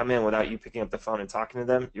couch and come in without you picking up the phone and talking to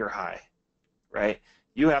them, you're high, right?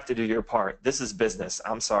 You have to do your part. This is business.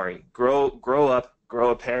 I'm sorry. Grow up, grow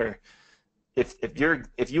a pair. If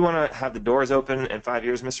you want to have the doors open in 5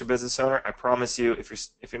 years, Mr. Business Owner, I promise you,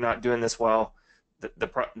 if you're not doing this well,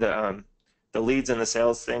 the leads and the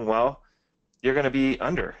sales thing well, you're going to be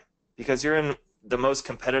under because you're in the most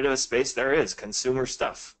competitive space there is, consumer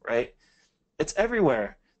stuff, right? It's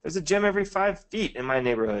everywhere. There's a gym every 5 feet in my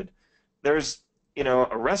neighborhood. There's, you know,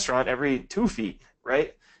 a restaurant every 2 feet,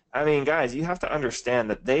 right? I mean, guys, you have to understand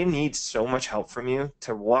that they need so much help from you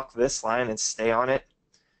to walk this line and stay on it.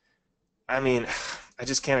 I mean, I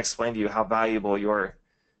just can't explain to you how valuable your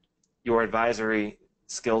advisory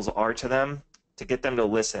skills are to them to get them to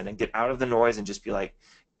listen and get out of the noise and just be like,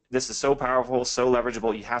 this is so powerful, so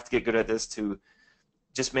leverageable. You have to get good at this to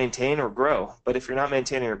just maintain or grow. But if you're not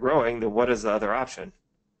maintaining or growing, then what is the other option?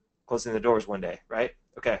 Closing the doors one day, right?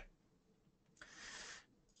 Okay.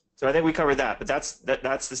 So I think we covered that, but that's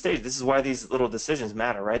the stage. This is why these little decisions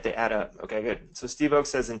matter, right? They add up. Okay, good. So Steve Oaks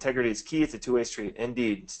says integrity is key. It's a two-way street.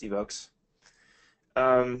 Indeed, Steve Oaks.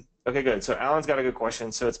 Okay, good. So Alan's got a good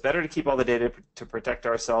question. So it's better to keep all the data to protect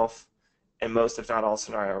ourselves in most, if not all,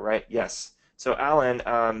 scenario, right? Yes. So Alan,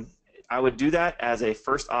 I would do that as a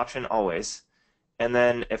first option always. And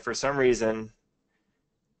then if for some reason,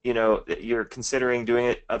 you know, you're considering doing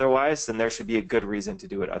it otherwise, then there should be a good reason to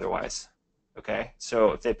do it otherwise. Okay,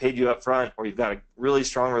 so if they paid you up front or you've got a really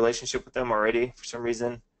strong relationship with them already for some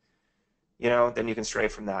reason, you know, then you can stray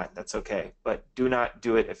from that. That's okay. But do not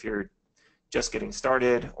do it if you're just getting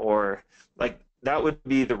started, or like that would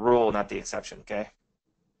be the rule, not the exception, okay?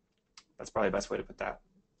 That's probably the best way to put that.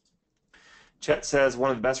 Chet says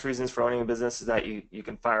one of the best reasons for owning a business is that you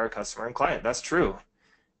can fire a customer and client. That's true.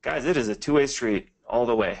 Guys, it is a two-way street all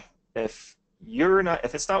the way. If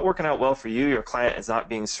it's not working out well for you, your client is not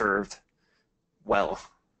being served well,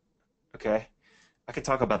 okay? I could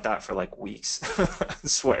talk about that for like weeks. I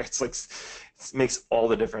swear, it's like it makes all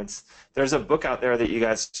the difference. There's a book out there that you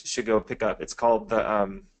guys should go pick up. It's called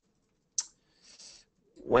the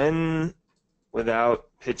When Without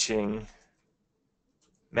Pitching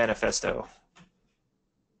Manifesto.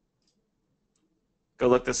 Go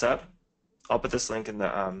look this up. I'll put this link in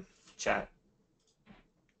the chat.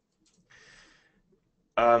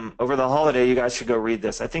 Over the holiday, you guys should go read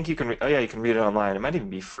this. I think you can. Oh yeah, you can read it online. It might even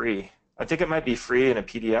be free. I think it might be free in a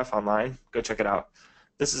PDF online. Go check it out.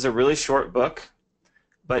 This is a really short book,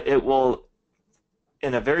 but it will,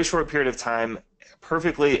 in a very short period of time,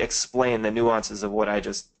 perfectly explain the nuances of what I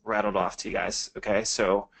just rattled off to you guys. Okay,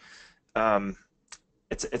 so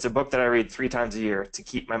it's a book that I read 3 times a year to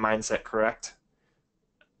keep my mindset correct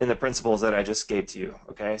in the principles that I just gave to you.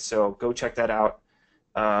 Okay, so go check that out.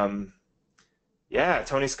 Yeah,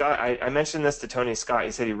 Tony Scott, I mentioned this to Tony Scott.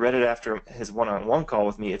 He said he read it after his one-on-one call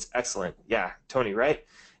with me. It's excellent. Yeah, Tony, right?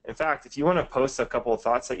 In fact, if you want to post a couple of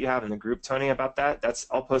thoughts that you have in the group, Tony, about that,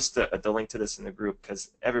 I'll post the link to this in the group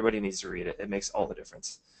because everybody needs to read it. It makes all the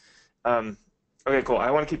difference. Okay, cool. I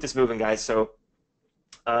want to keep this moving, guys. So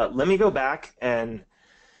let me go back and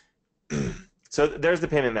so there's the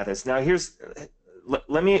payment methods. Now here's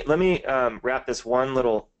let me wrap this one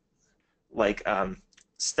little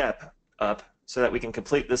step up so that we can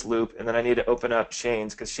complete this loop, and then I need to open up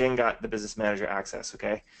Shane's because Shane got the business manager access.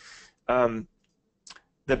 Okay.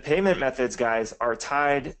 The payment methods, guys, are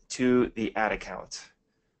tied to the ad account.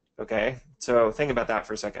 Okay, so think about that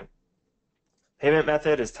for a second. Payment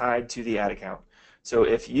method is tied to the ad account. So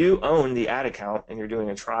if you own the ad account and you're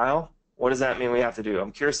doing a trial, what does that mean we have to do?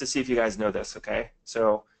 I'm curious to see if you guys know this, okay?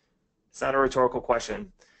 So it's not a rhetorical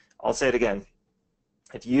question. I'll say it again.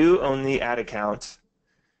 If you own the ad account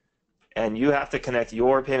and you have to connect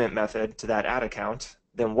your payment method to that ad account,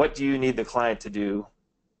 then what do you need the client to do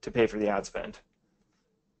to pay for the ad spend?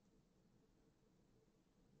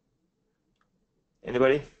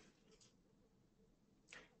 Anybody?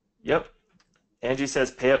 Yep. Angie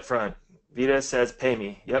says pay up front. Vita says pay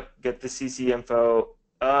me. Yep. Get the CC info.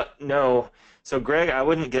 No. So Greg, I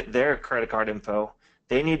wouldn't get their credit card info.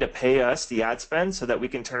 They need to pay us the ad spend so that we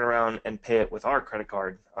can turn around and pay it with our credit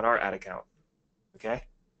card on our ad account. Okay?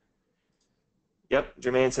 Yep.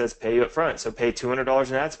 Jermaine says pay you up front. So pay $200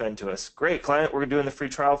 in ad spend to us. Great, client. We're doing the free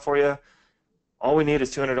trial for you. All we need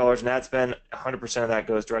is $200 in ad spend. 100% of that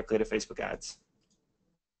goes directly to Facebook ads.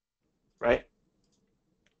 Right?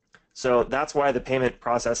 So that's why the payment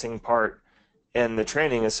processing part in the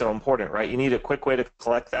training is so important, right? You need a quick way to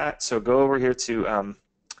collect that. So go over here to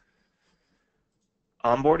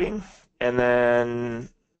onboarding, and then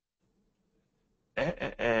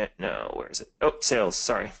no, where is it? Oh, sales,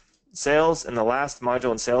 sorry. Sales, and the last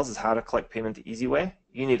module in sales is how to collect payment the easy way.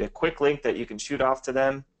 You need a quick link that you can shoot off to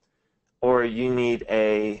them, or you need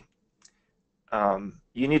a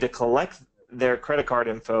you need to collect their credit card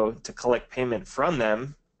info to collect payment from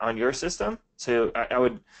them on your system. So I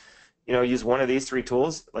would, use one of these 3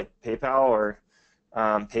 tools like PayPal or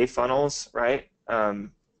PayFunnels, right?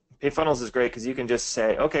 PayFunnels is great because you can just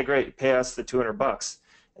say, okay, great, pay us the $200,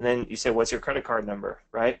 and then you say, what's your credit card number,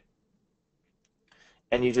 right?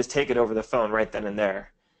 And you just take it over the phone right then and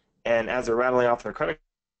there. And as they're rattling off their credit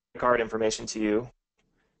card information to you,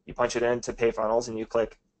 you punch it into PayFunnels and you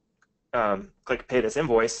click pay this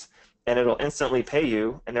invoice, and it'll instantly pay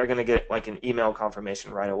you, and they're going to get like an email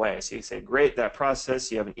confirmation right away. So you say, great, that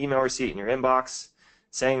process. You have an email receipt in your inbox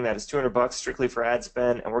saying that it's $200 strictly for ad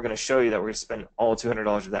spend, and we're going to show you that we're going to spend all $200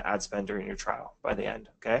 of that ad spend during your trial by the end.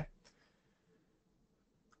 Okay?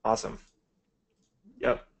 Awesome.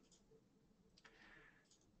 Yep.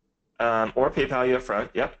 Or PayPal you up front.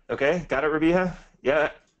 Yep. Okay. Got it, Rabiha? Yeah.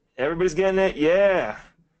 Everybody's getting it? Yeah.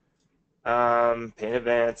 Pay in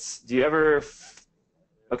advance. Do you ever...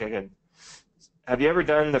 Okay, good. Have you ever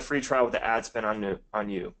done the free trial with the ad spend on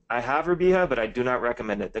you? I have, Rabiha, but I do not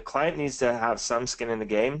recommend it. The client needs to have some skin in the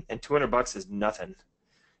game, and $200 is nothing.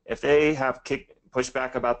 If they have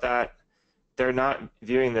pushback about that, they're not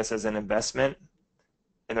viewing this as an investment,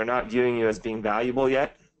 and they're not viewing you as being valuable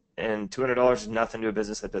yet. And $200 is nothing to a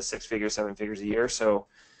business that does 6 figures, 7 figures a year. So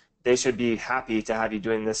they should be happy to have you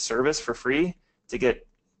doing this service for free to get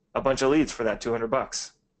a bunch of leads for that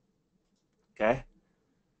 $200. Okay?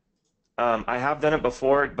 I have done it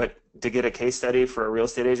before, but to get a case study for a real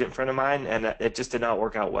estate agent friend of mine, and it just did not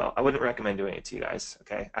work out well. I wouldn't recommend doing it to you guys.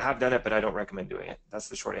 Okay? I have done it, but I don't recommend doing it. That's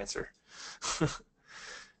the short answer.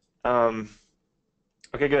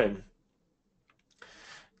 Okay, good.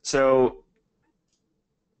 So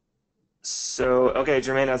okay,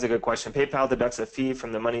 Jermaine has a good question. PayPal deducts a fee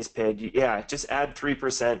from the monies paid. Yeah, just add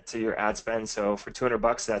 3% to your ad spend. So for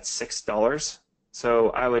 $200, that's $6.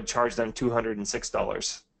 So I would charge them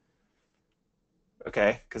 $206.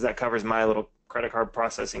 Okay, because that covers my little credit card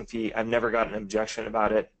processing fee. I've never gotten an objection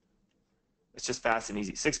about it. It's just fast and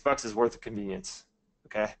easy. $6 is worth the convenience.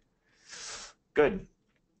 Okay, good.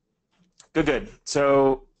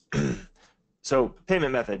 So So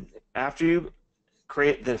payment method, after you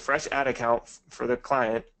create the fresh ad account for the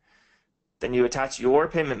client, then you attach your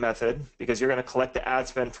payment method because you're going to collect the ad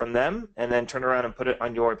spend from them and then turn around and put it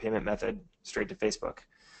on your payment method straight to Facebook.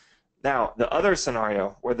 Now, the other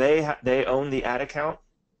scenario where they own the ad account,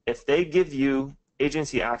 if they give you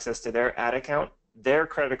agency access to their ad account, their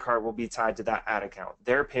credit card will be tied to that ad account.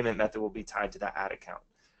 Their payment method will be tied to that ad account.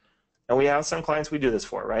 And we have some clients we do this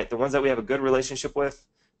for, right? The ones that we have a good relationship with,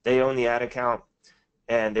 they own the ad account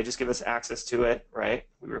and they just give us access to it, right?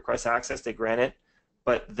 We request access, they grant it,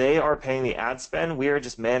 but they are paying the ad spend. We are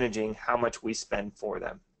just managing how much we spend for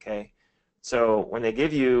them, okay? So when they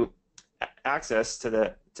give you access to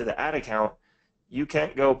the ad account, you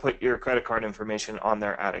can't go put your credit card information on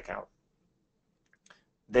their ad account.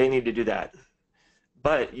 They need to do that.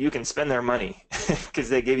 But you can spend their money because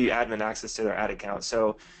they give you admin access to their ad account.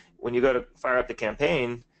 So when you go to fire up the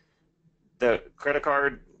campaign, the credit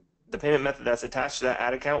card, the payment method that's attached to that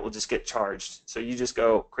ad account will just get charged. So you just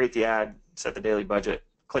go create the ad, set the daily budget,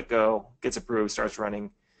 click go, gets approved, starts running,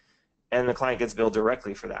 and the client gets billed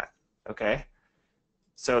directly for that, okay?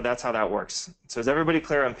 So that's how that works. So is everybody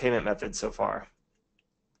clear on payment methods so far?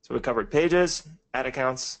 So we covered pages, ad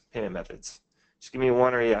accounts, payment methods. Just give me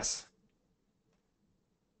one or a yes.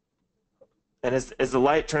 And is the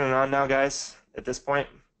light turning on now, guys, at this point?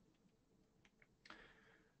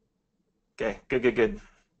 Okay, good.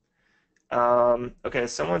 Okay,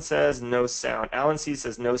 someone says no sound. Alan C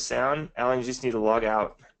says no sound. Alan, you just need to log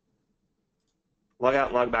out. Log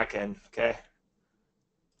out, log back in, okay?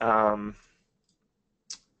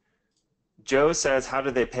 Joe says, how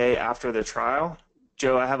do they pay after the trial?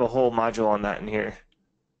 Joe, I have a whole module on that in here.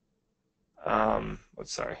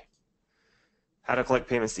 Sorry. How to collect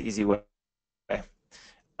payments the easy way.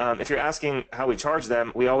 If you're asking how we charge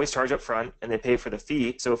them, we always charge up front and they pay for the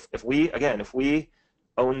fee. So if we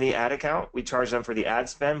own the ad account, we charge them for the ad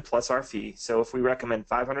spend plus our fee. So if we recommend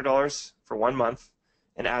 $500 for 1 month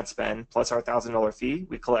in ad spend plus our $1,000 fee,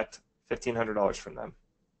 we collect $1,500 from them.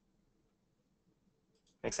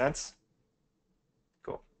 Make sense?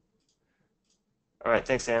 Cool. All right,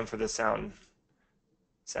 thanks, Sam, for the sound.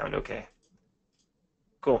 Sound okay.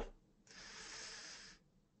 Cool.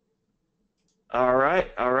 All right.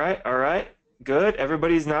 Good.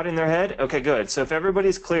 Everybody's nodding their head. Okay, good. So if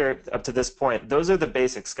everybody's clear up to this point, those are the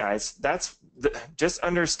basics, guys. Just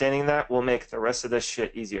understanding that will make the rest of this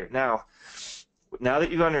shit easier. Now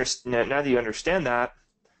that you understand that,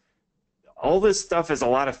 all this stuff is a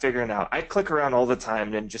lot of figuring out. I click around all the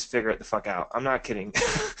time and just figure it the fuck out. I'm not kidding.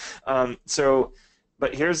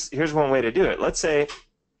 But here's one way to do it. Let's say,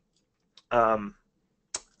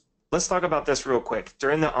 let's talk about this real quick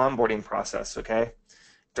during the onboarding process, okay?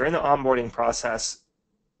 During the onboarding process,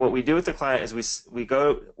 what we do with the client is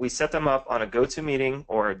we set them up on a GoToMeeting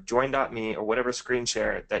or join.me or whatever screen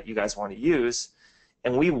share that you guys want to use,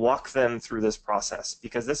 and we walk them through this process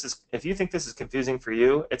because if you think this is confusing for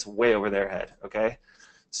you, it's way over their head, okay?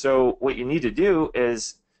 So what you need to do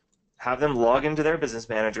is have them log into their business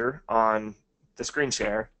manager on the screen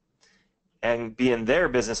share and be in their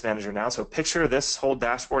business manager now. So picture this whole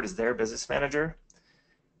dashboard is their business manager.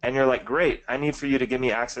 And you're like, great, I need for you to give me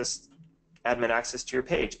admin access to your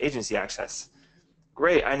page, agency access.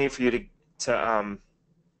 Great, I need for you to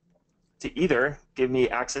either give me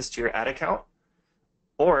access to your ad account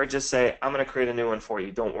or just say, I'm going to create a new one for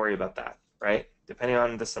you. Don't worry about that, right? Depending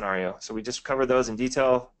on the scenario. So we just covered those in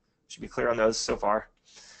detail. Should be clear on those so far.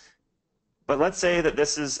 But let's say that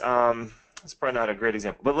this is, it's probably not a great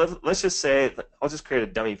example, but let's just say, I'll just create a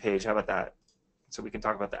dummy page. How about that? So we can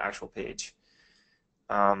talk about the actual page.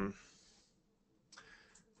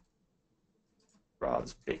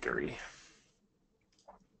 Rob's Bakery.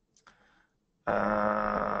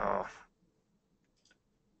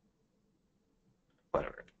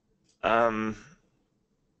 Whatever.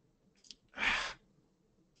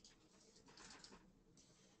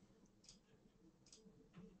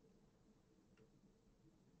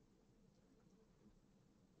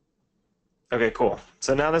 Okay, cool.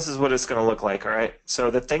 So now this is what it's going to look like, all right?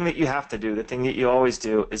 So the thing that you have to do, the thing that you always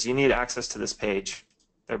do, is you need access to this page,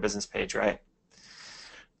 their business page, right?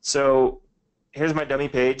 So here's my dummy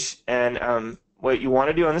page, and what you want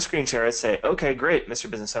to do on the screen share is say, okay, great, Mr.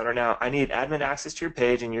 Business Owner, now I need admin access to your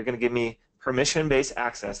page, and you're going to give me permission-based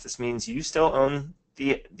access. This means you still own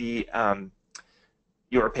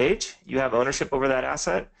your page, you have ownership over that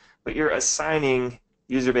asset, but you're assigning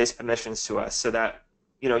user-based permissions to us so that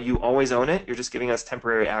you always own it. You're just giving us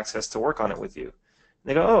temporary access to work on it with you. And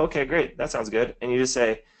they go, oh, okay, great. That sounds good. And you just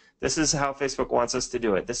say, this is how Facebook wants us to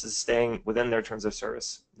do it. This is staying within their terms of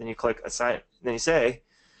service. Then you click assign. Then you say,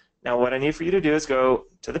 now what I need for you to do is go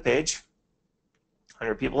to the page,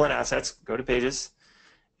 under people and assets, go to pages,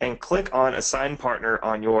 and click on assign partner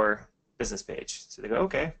on your business page. So they go,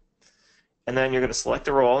 okay. And then you're going to select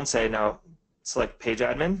the role and say, now select page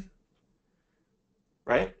admin,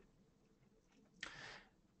 right?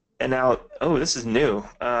 And now, oh, this is new.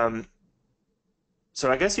 So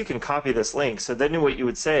I guess you can copy this link. So then what you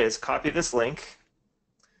would say is copy this link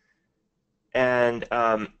and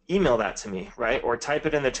email that to me, right? Or type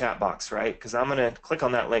it in the chat box, right? Because I'm going to click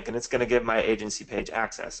on that link and it's going to give my agency page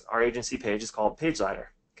access. Our agency page is called Page Ladder,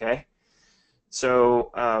 okay?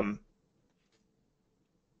 So,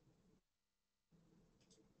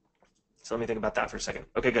 so let me think about that for a second.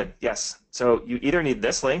 Okay, good. Yes. So you either need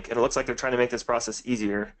this link, and it looks like they're trying to make this process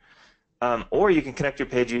easier, or you can connect your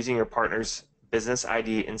page using your partner's business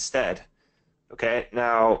ID instead. Okay,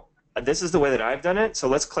 now this is the way that I've done it. So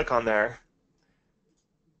let's click on there.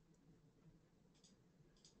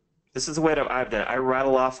 This is the way that I've done it. I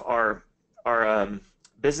rattle off our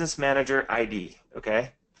business manager ID.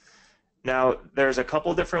 Okay. Now there's a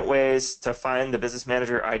couple different ways to find the business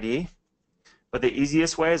manager ID, but the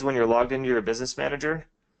easiest way is when you're logged into your business manager.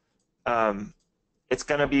 It's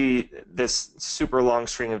going to be this super long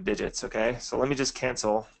string of digits. Okay. So let me just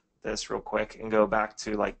cancel this real quick and go back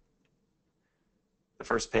to like the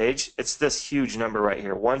first page. It's this huge number right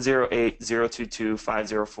here,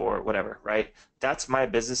 108022504, whatever, right? That's my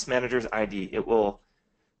business manager's ID. It will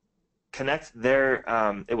connect their,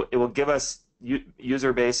 it will give us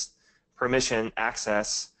user-based permission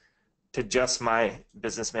access to just my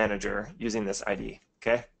business manager using this ID,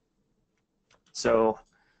 okay? So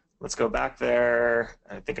let's go back there.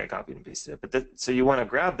 I think I copied and pasted it, but so you want to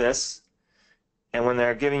grab this, and when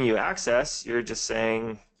they're giving you access, you're just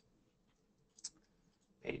saying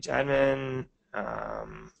page admin,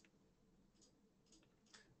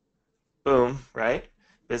 boom, right?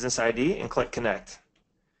 Business ID, and click connect.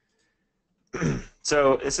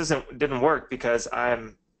 So this didn't work because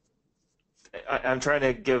I'm trying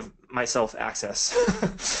to give myself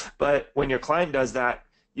access. But when your client does that,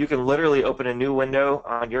 you can literally open a new window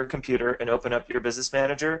on your computer and open up your business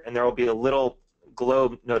manager, and there will be a little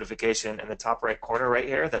globe notification in the top right corner right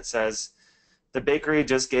here that says the bakery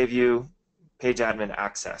just gave you page admin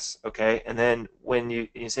access, okay? And then when you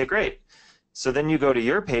say great, so then you go to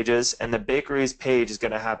your pages and the bakery's page is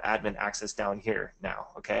going to have admin access down here now,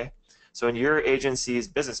 okay? So in your agency's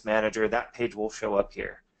business manager, that page will show up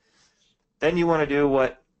here. Then you want to do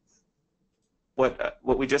what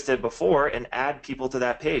we just did before and add people to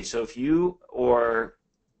that page. So if you or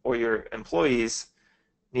your employees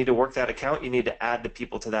need to work that account, you need to add the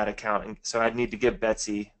people to that account. And so I'd need to give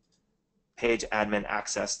Betsy page admin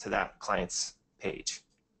access to that client's page.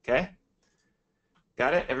 Okay?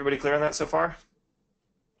 Got it? Everybody clear on that so far?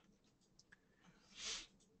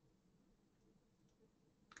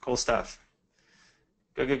 Cool stuff.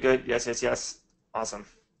 Good, good, good. Yes, yes, yes. Awesome.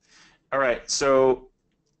 All right, so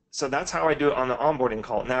that's how I do it on the onboarding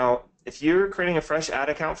call. Now, if you're creating a fresh ad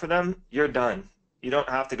account for them, you're done. You don't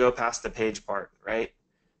have to go past the page part, right?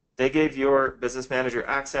 They gave your business manager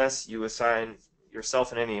access. You assign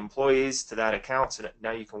yourself and any employees to that account, so that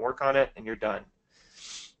now you can work on it and you're done.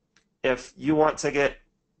 If you want to get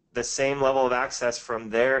the same level of access from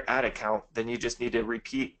their ad account, then you just need to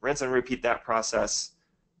rinse and repeat that process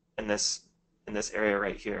in this area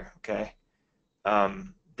right here, okay?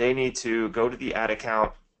 They need to go to the ad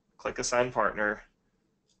account, click assign partner,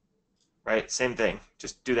 right? Same thing,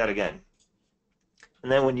 just do that again.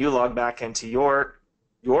 And then when you log back into your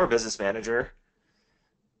business manager,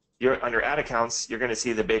 you're under ad accounts, you're going to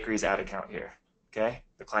see the bakery's ad account here, okay?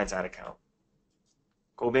 The client's ad account.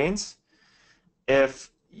 Cool beans?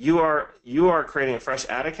 If you are creating a fresh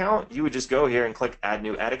ad account, you would just go here and click add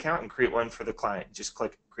new ad account and create one for the client. Just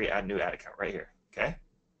click create add new ad account right here, okay?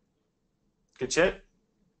 Good shit?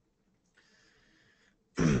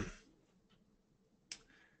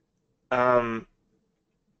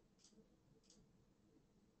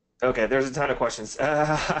 Okay, there's a ton of questions.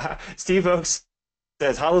 Steve Oaks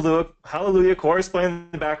says, hallelujah, chorus playing in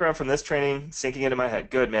the background from this training, sinking into my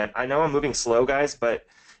head. Good, man. I know I'm moving slow, guys, but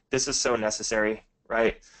this is so necessary,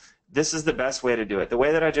 right? This is the best way to do it. The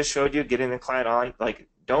way that I just showed you, getting the client on, like,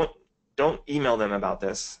 don't email them about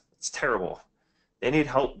this. It's terrible. They need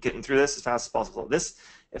help getting through this as fast as possible.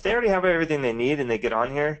 If they already have everything they need and they get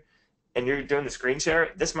on here, and you're doing the screen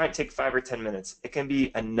share, this might take 5 or 10 minutes. It can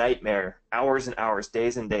be a nightmare, hours and hours,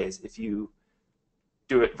 days and days, if you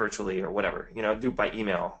do it virtually or whatever, do it by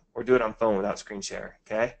email or do it on phone without screen share,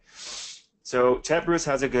 okay? So Chet Bruce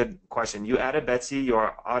has a good question. You added Betsy, you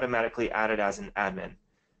are automatically added as an admin.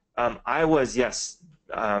 I was, yes,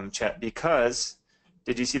 Chet, because,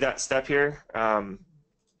 did you see that step here?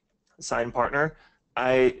 Assign partner.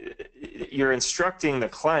 you're instructing the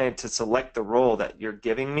client to select the role that you're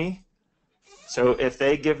giving me. So if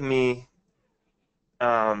they give me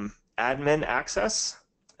admin access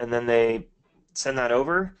and then they send that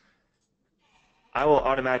over, I will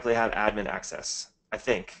automatically have admin access, I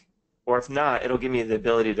think. Or if not, it'll give me the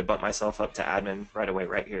ability to bump myself up to admin right away,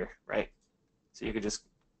 right here, right? So you could just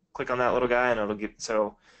click on that little guy and it'll give,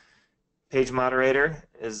 so page moderator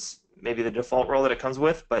is maybe the default role that it comes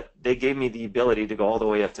with, but they gave me the ability to go all the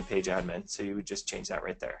way up to page admin. So you would just change that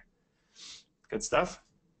right there. Good stuff.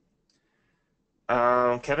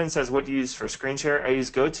 Kevin says, what do you use for screen share? I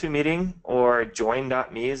use GoToMeeting, or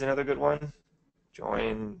join.me is another good one.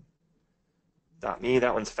 Join.me,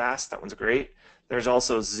 that one's fast, that one's great. There's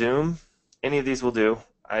also Zoom. Any of these will do.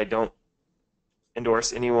 I don't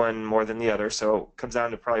endorse anyone more than the other, so it comes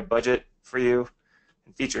down to probably budget for you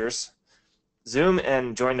and features. Zoom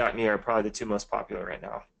and join.me are probably the two most popular right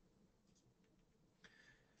now.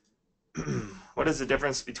 What is the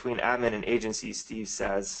difference between admin and agency, Steve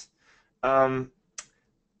says?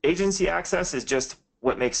 Agency access is just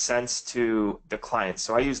what makes sense to the client.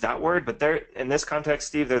 So I use that word, but they're, in this context,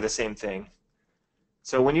 Steve, they're the same thing.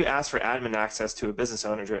 So when you ask for admin access to a business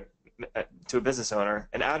owner,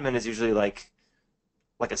 an admin is usually like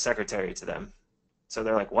a secretary to them. So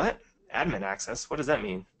they're like, what? Admin access? What does that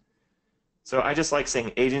mean? So I just like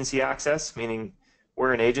saying agency access, meaning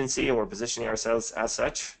we're an agency and we're positioning ourselves as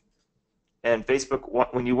such. And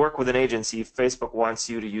Facebook, when you work with an agency, Facebook wants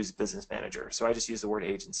you to use Business Manager. So I just use the word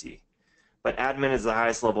agency. But admin is the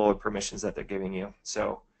highest level of permissions that they're giving you.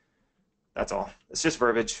 So that's all. It's just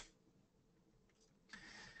verbiage.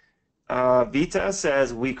 Vita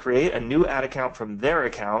says, we create a new ad account from their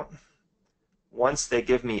account once they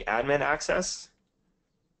give me admin access.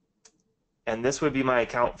 And this would be my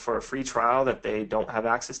account for a free trial that they don't have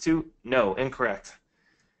access to? No, incorrect.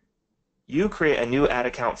 You create a new ad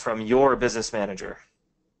account from your Business Manager,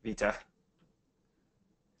 Vita.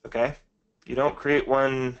 Okay? You don't create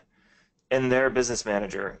one in their Business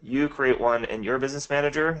Manager. You create one in your Business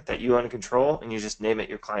Manager that you own and control, and you just name it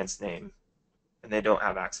your client's name, and they don't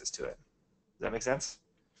have access to it. Does that make sense?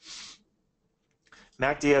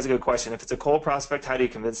 Mac D has a good question. If it's a cold prospect, how do you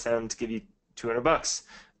convince them to give you $200?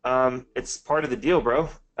 It's part of the deal, bro.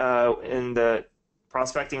 In the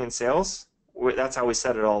prospecting and sales, that's how we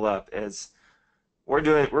set it all up. Is we're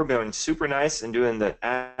doing super nice and doing the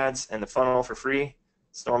ads and the funnel for free.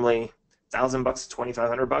 It's normally $1,000 to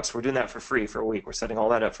 $2,500. We're doing that for free for a week. We're setting all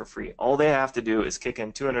that up for free. All they have to do is kick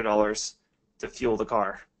in $200 to fuel the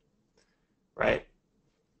car, right?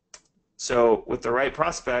 So with the right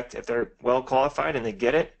prospect, if they're well qualified and they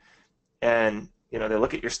get it, and they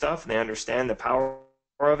look at your stuff and they understand the power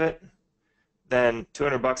of it, then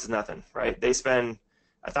 $200 is nothing, right? They spend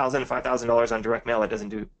 $1,000 to $5,000 on direct mail. That doesn't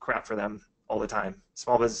do crap for them all the time.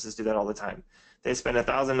 Small businesses do that all the time. They spend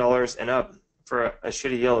 $1,000 and up for a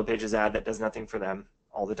shitty Yellow Pages ad that does nothing for them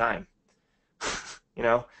all the time.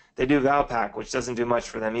 They do Valpak, which doesn't do much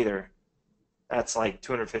for them either. That's like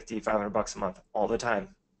 $250, $500 a month all the time.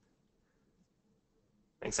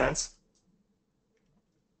 Make sense?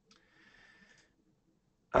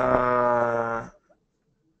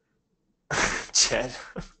 Jed.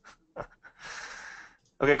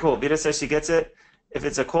 Okay, cool. Vita says she gets it. If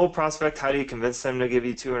it's a cold prospect, how do you convince them to give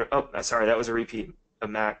you 200? Oh, sorry, that was a repeat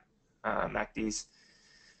of MacD's.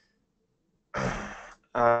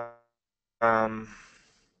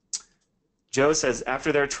 Joe says,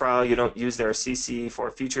 after their trial, you don't use their CC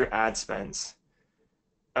for future ad spends.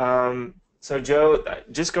 So Joe,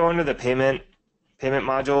 just go into the payment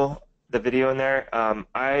module, the video in there.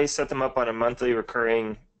 I set them up on a monthly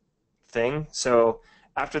recurring thing. So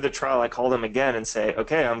after the trial, I call them again and say,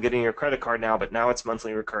 okay, I'm getting your credit card now, but now it's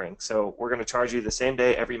monthly recurring. So we're going to charge you the same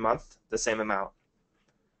day every month, the same amount.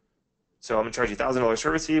 So I'm going to charge you $1,000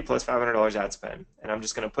 service fee plus $500 ad spend. And I'm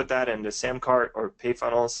just going to put that into Samcart or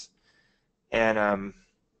PayFunnels. And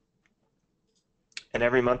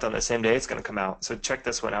every month on the same day, it's going to come out. So check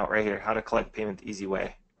this one out right here, how to collect payment the easy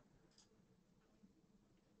way.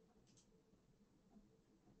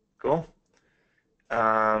 Cool.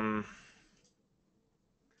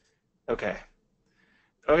 Okay.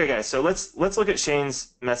 Okay, guys, so let's look at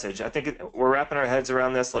Shane's message. I think we're wrapping our heads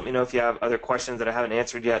around this. Let me know if you have other questions that I haven't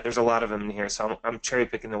answered yet. There's a lot of them in here, so I'm cherry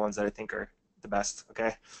picking the ones that I think are the best,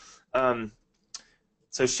 okay?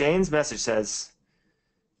 So Shane's message says,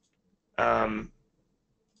 here,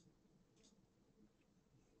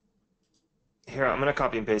 I'm going to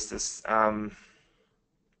copy and paste this.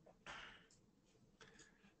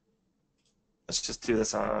 Let's just do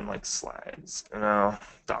this on like slides. No,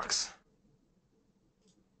 docs.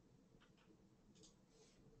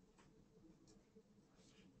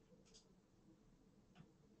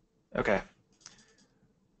 Okay.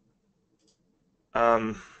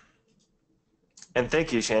 And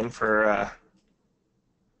thank you, Shane, for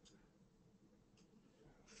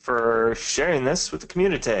sharing this with the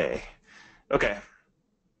community. Okay.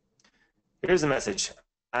 Here's the message.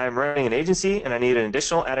 I'm running an agency and I need an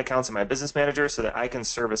additional ad accounts in my business manager so that I can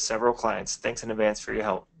service several clients. Thanks in advance for your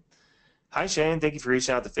help. Hi, Shane. Thank you for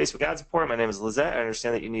reaching out to Facebook ad support. My name is Lizette. I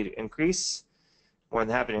understand that you need to increase. More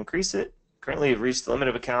than happy to increase it. Currently, you've reached the limit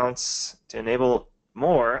of accounts. To enable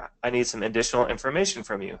more, I need some additional information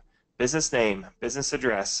from you. Business name, business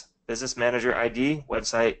address, business manager ID,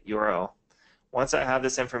 website, URL. Once I have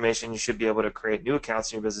this information, you should be able to create new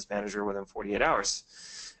accounts in your business manager within 48 hours.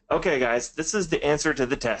 Okay, guys, this is the answer to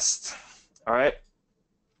the test. All right.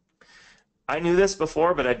 I knew this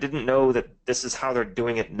before, but I didn't know that this is how they're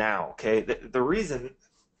doing it now. Okay. The reason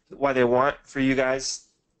why they want for you guys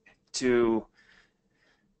to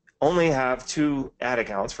only have 2 ad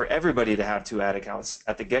accounts, for everybody to have 2 ad accounts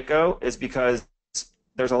at the get-go, is because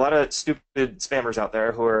there's a lot of stupid spammers out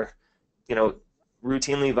there who are,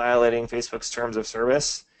 routinely violating Facebook's terms of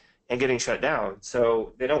service and getting shut down.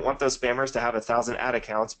 So they don't want those spammers to have 1,000 ad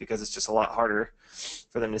accounts because it's just a lot harder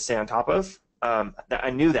for them to stay on top of.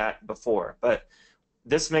 I knew that before, but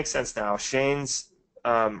this makes sense now. Shane's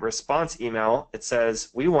response email, it says,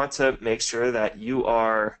 we want to make sure that you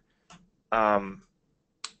are,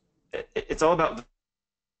 it's all about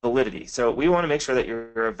validity. So we want to make sure that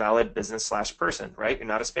you're a valid business/person, right? You're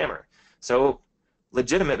not a spammer. So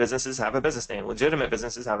legitimate businesses have a business name. Legitimate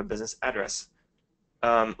businesses have a business address.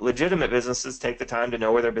 Legitimate businesses take the time to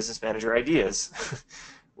know where their business manager ID is.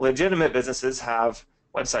 Legitimate businesses have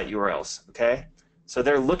website URLs, okay? So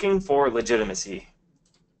they're looking for legitimacy.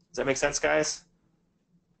 Does that make sense, guys?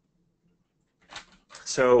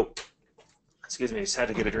 So, excuse me, I just had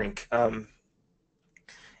to get a drink.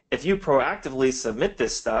 If you proactively submit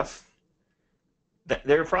this stuff,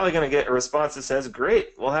 they're probably going to get a response that says,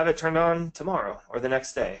 great, we'll have it turned on tomorrow or the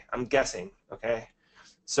next day. I'm guessing, okay?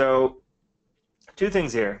 So 2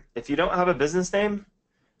 things here. If you don't have a business name,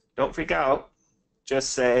 don't freak out.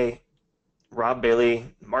 Just say Rob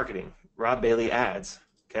Bailey Marketing, Rob Bailey Ads,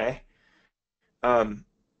 okay?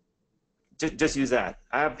 Just use that.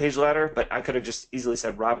 I have Page Ladder, but I could have just easily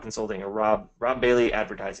said Rob Consulting or Rob Bailey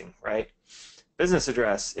Advertising, right? Business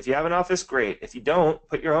address. If you have an office, great. If you don't,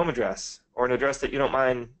 put your home address or an address that you don't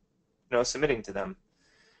mind, submitting to them.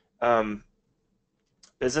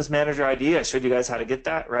 Business manager ID. I showed you guys how to get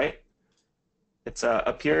that, right? It's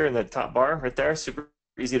up here in the top bar, right there. Super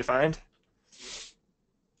easy to find.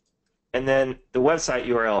 And then the website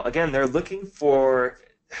URL. Again, they're looking for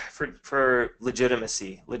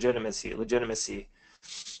legitimacy.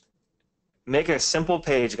 Make a simple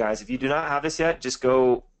page, guys. If you do not have this yet, just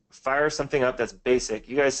go fire something up that's basic.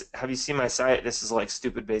 You guys, have you seen my site? This is like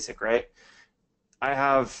stupid basic, right? I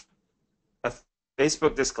have a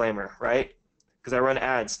Facebook disclaimer, right? Because I run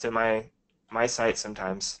ads to my site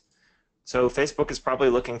sometimes. So Facebook is probably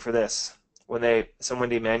looking for this when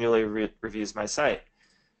somebody manually reviews my site.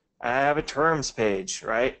 I have a terms page,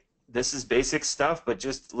 right? This is basic stuff, but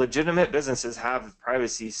just legitimate businesses have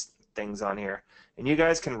privacy things on here. And you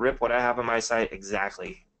guys can rip what I have on my site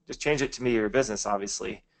exactly. Just change it to me or your business,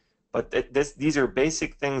 obviously. But these are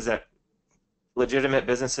basic things that legitimate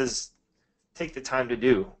businesses take the time to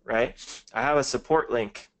do, right? I have a support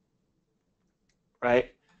link,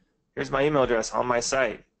 right? Here's my email address on my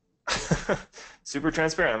site. Super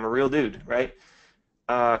transparent. I'm a real dude, right?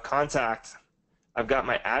 Contact. I've got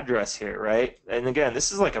my address here, right? And again,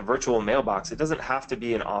 this is like a virtual mailbox. It doesn't have to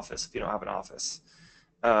be an office if you don't have an office.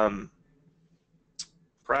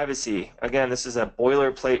 Privacy. Again, this is a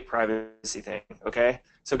boilerplate privacy thing, okay?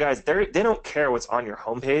 So guys, they don't care what's on your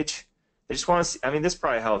homepage. They just want to see, I mean, this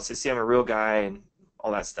probably helps. They see I'm a real guy and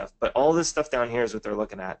all that stuff. But all this stuff down here is what they're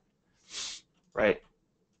looking at, right?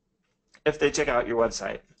 If they check out your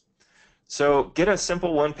website. So get a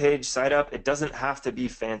simple one-page site up. It doesn't have to be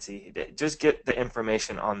fancy. Just get the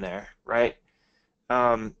information on there, right?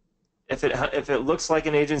 If it looks like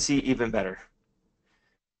an agency, even better.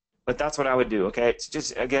 But that's what I would do, okay? It's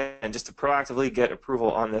just, again, just to proactively get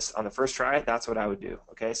approval on this on the first try, that's what I would do,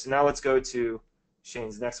 okay? So now let's go to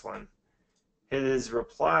Shane's next one. His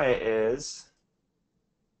reply is,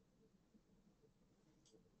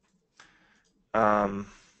 oh,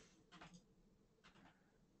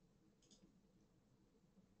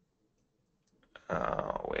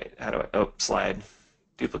 wait, how do I, oh, slide,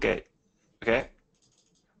 duplicate, okay?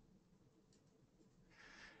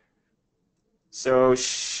 So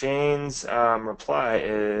Shane's reply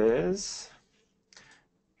is,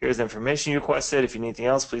 here's the information you requested. If you need anything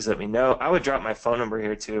else, please let me know. I would drop my phone number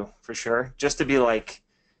here too, for sure, just to be like,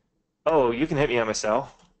 Oh, you can hit me on my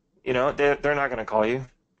cell. You know, they're not going to call you,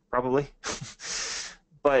 probably.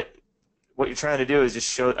 But what you're trying to do is just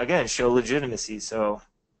show legitimacy. So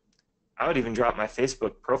I would even drop my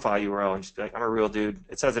Facebook profile URL and just be like, I'm a real dude.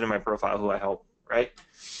 It says it in my profile who I help, right?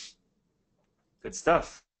 Good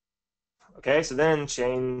stuff. Okay, so then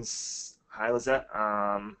Shane's, hi Lizette.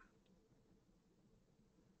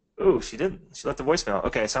 Ooh, she did. She left a voicemail.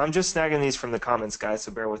 Okay, so I'm just snagging these from the comments, guys,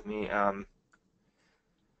 so bear with me.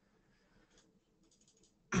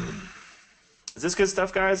 Is this good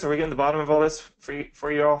stuff, guys? Are we getting the bottom of all this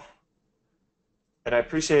for you all? And I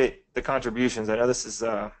appreciate the contributions. I know this is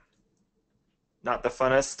not the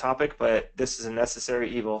funnest topic, but this is a necessary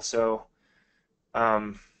evil. So,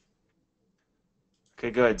 um,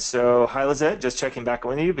 okay, good. So, hi Lizette, just checking back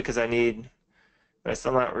with you because but I'm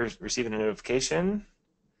still not receiving a notification.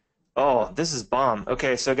 Oh, this is bomb.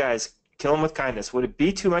 Okay, so guys, kill him with kindness. Would it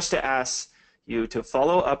be too much to ask you to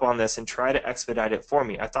follow up on this and try to expedite it for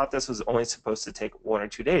me? I thought this was only supposed to take 1 or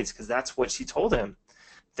 2 days because that's what she told him.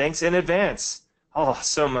 Thanks in advance. Oh,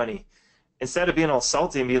 so money. Instead of being all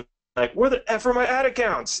salty and being like, where the F are my ad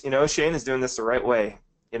accounts? You know, Shane is doing this the right way.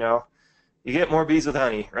 You know, you get more bees with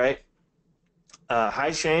honey, right?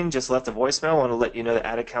 Hi, Shane. Just left a voicemail. I want to let you know the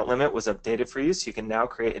ad account limit was updated for you, so you can now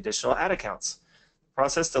create additional ad accounts.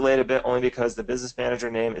 Process delayed a bit only because the business manager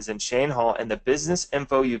name is in Shane Hall and the business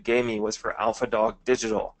info you gave me was for Alpha Dog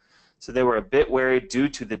Digital. So they were a bit wary due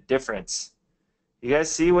to the difference. You guys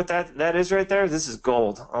see what that is right there? This is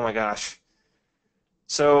gold. Oh my gosh.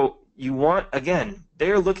 So you want, again,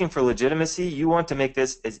 they're looking for legitimacy. You want to make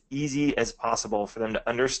this as easy as possible for them to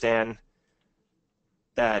understand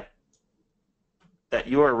that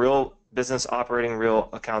you are a real business operating real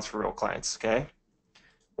accounts for real clients, okay?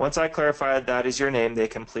 Once I clarified that is your name, they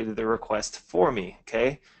completed the request for me,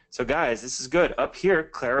 okay? So guys, this is good. Up here,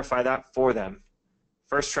 clarify that for them.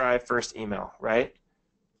 First try, first email, right?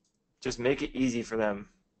 Just make it easy for them.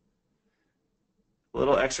 A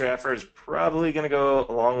little extra effort is probably going to go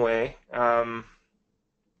a long way. Yeah,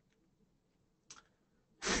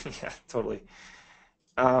 totally.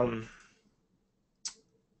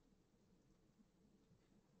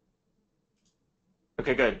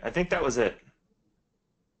 Okay, good. I think that was it.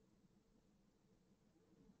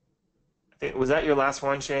 Was that your last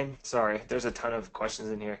one, Shane? Sorry, there's a ton of questions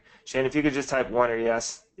in here. Shane, if you could just type one or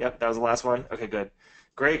yes. Yep, that was the last one. Okay, good.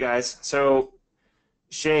 Great, guys. So,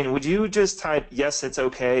 Shane, would you just type yes, it's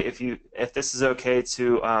okay if this is okay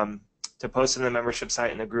to post in the membership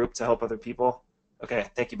site in the group to help other people? Okay,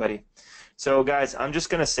 thank you, buddy. So, guys, I'm just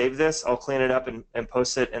gonna save this. I'll clean it up and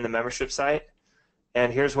post it in the membership site.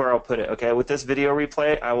 And here's where I'll put it. Okay, with this video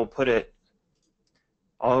replay,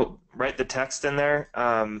 I'll write the text in there.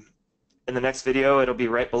 In the next video, it'll be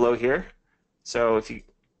right below here. So if you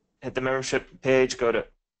hit the membership page, go to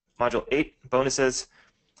Module 8, Bonuses,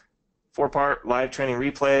 4-part live training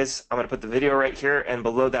replays. I'm going to put the video right here, and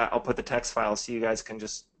below that, I'll put the text file so you guys can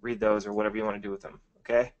just read those or whatever you want to do with them,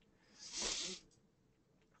 okay?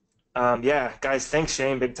 Yeah, guys, thanks,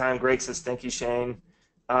 Shane. Big time. Greg says, thank you, Shane.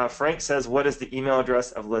 Frank says, what is the email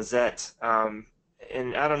address of Lizette?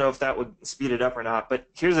 And I don't know if that would speed it up or not, but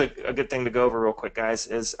here's a good thing to go over real quick, guys,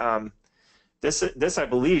 is this I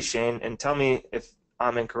believe, Shane, and tell me if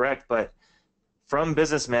I'm incorrect, but from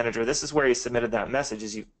Business Manager, this is where he submitted that message,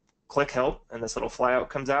 is you click Help, and this little flyout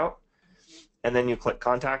comes out, and then you click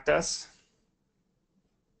Contact Us,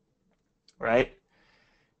 right?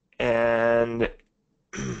 And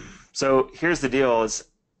so here's the deal is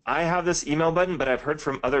I have this email button, but I've heard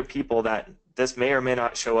from other people that this may or may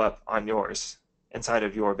not show up on yours inside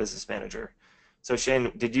of your Business Manager. So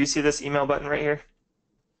Shane, did you see this email button right here?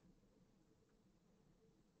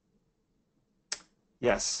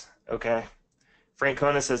 Yes. Okay. Frank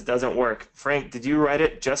Kona says doesn't work. Frank, did you write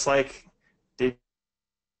it just like, did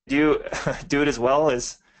you do it as well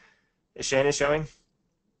as Shane is showing?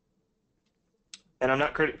 And I'm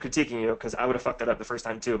not critiquing you because I would have fucked that up the first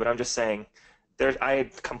time too, but I'm just saying I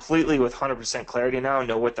completely with 100% clarity now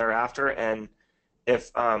know what they're after, and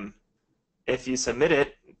if you submit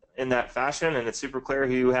it in that fashion and it's super clear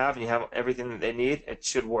who you have and you have everything that they need, it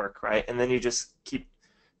should work, right? And then you just keep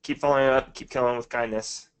following it up, keep killing with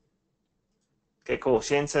kindness. Okay, cool.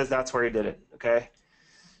 Shane says that's where he did it. Okay.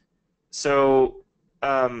 So,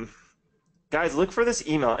 guys, look for this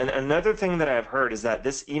email. And another thing that I've heard is that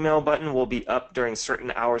this email button will be up during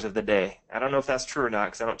certain hours of the day. I don't know if that's true or not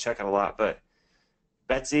because I don't check it a lot, but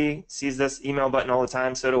Betsy sees this email button all the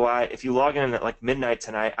time. So do I. If you log in at like midnight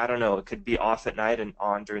tonight, I don't know. It could be off at night and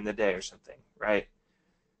on during the day or something, right?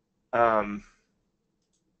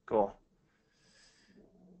 Cool.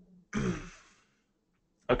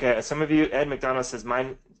 Okay, some of you, Ed McDonald says,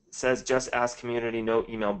 mine says just ask community, no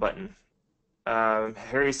email button.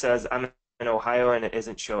 Harry says I'm in Ohio and it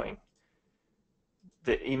isn't showing.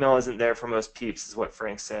 The email isn't there for most peeps, is what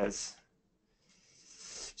Frank says.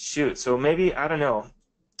 Shoot, so maybe, I don't know.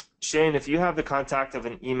 Shane, if you have the contact of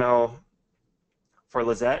an email for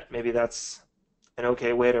Lizette, maybe that's an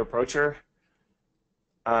okay way to approach her.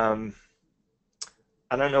 I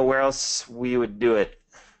don't know where else we would do it.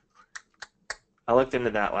 I looked into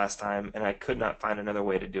that last time and I could not find another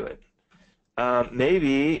way to do it.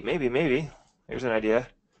 Maybe. Here's an idea.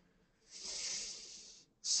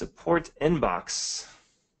 Support inbox.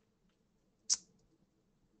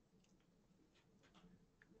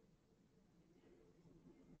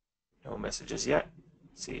 No messages yet.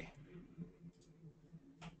 Let's see.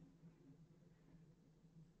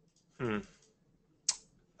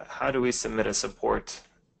 How do we submit a support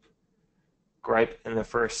gripe in the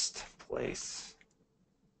first place?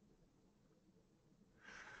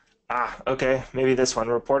 Okay, maybe this one.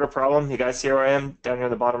 Report a problem. You guys see where I am down here in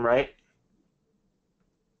the bottom right?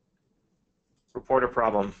 Report a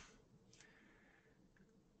problem.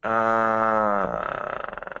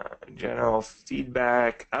 General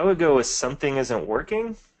feedback. I would go with something isn't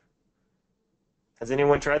working. Has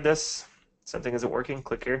anyone tried this? Something isn't working.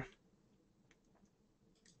 Click here.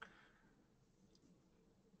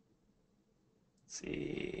 Let's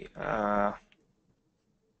see.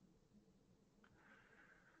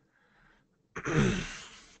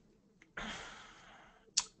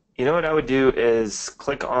 You know what I would do is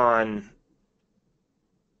click on,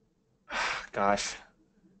 gosh,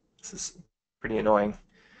 this is pretty annoying.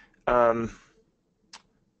 I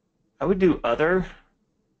would do other.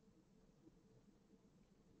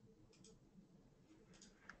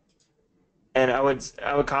 And I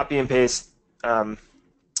would copy and paste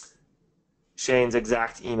Shane's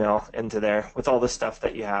exact email into there with all the stuff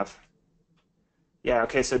that you have. Yeah,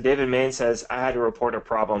 okay, so David Main says, I had to report a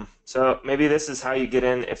problem. So maybe this is how you get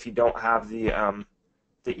in if you don't have the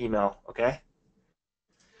email, okay?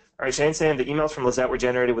 All right, Shane's saying the emails from Lizette were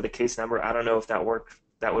generated with a case number. I don't know if that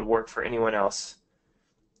would work for anyone else.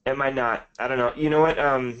 It might not. I don't know. You know what,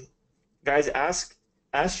 guys, ask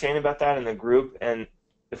Shane about that in the group, and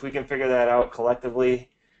if we can figure that out collectively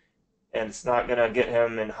and it's not going to get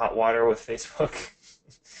him in hot water with Facebook,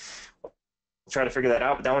 we'll try to figure that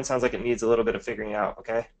out. But that one sounds like it needs a little bit of figuring out,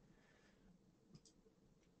 okay?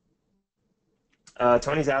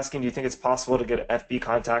 Tony's asking, do you think it's possible to get an FB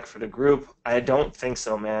contact for the group? I don't think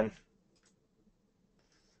so, man.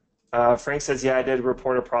 Frank says, yeah, I did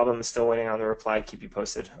report a problem. Still waiting on the reply. Keep you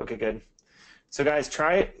posted. Okay, good. So guys,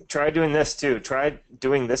 try doing this too. Try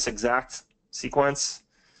doing this exact sequence,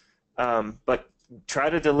 but try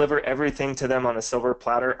to deliver everything to them on a silver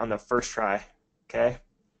platter on the first try, okay?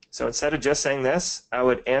 So instead of just saying this, I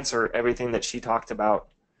would answer everything that she talked about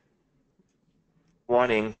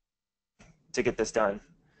wanting to get this done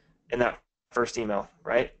in that first email,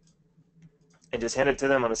 right? And just hand it to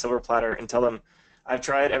them on a silver platter and tell them, I've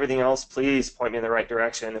tried everything else. Please point me in the right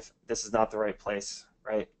direction if this is not the right place,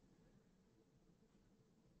 right?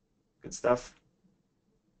 Good stuff.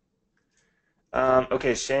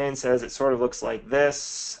 Okay, Shane says it sort of looks like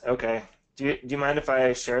this. Okay, do you mind if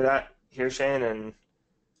I share that here, Shane? And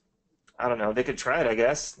I don't know, they could try it, I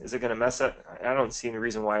guess. Is it going to mess up? I don't see any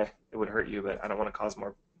reason why it would hurt you, but I don't want to cause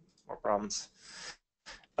more problems.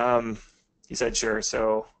 He said sure,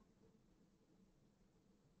 so.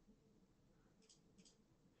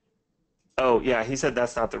 Oh, yeah, he said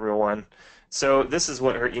that's not the real one. So this is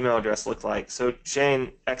what her email address looked like. So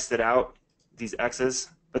Shane X'd it out, these X's,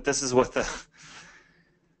 but this is what the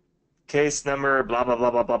case number, blah, blah,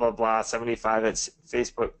 blah, blah, blah, blah, blah, 75 at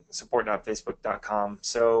Facebook, support.facebook.com.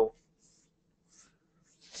 So,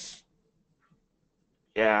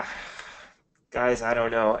 yeah, guys, I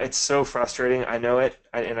don't know. It's so frustrating. I know it,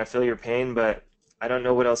 and I feel your pain, but I don't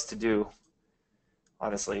know what else to do,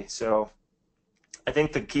 honestly. So I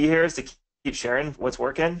think the key here is to keep sharing what's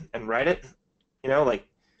working and write it, you know, like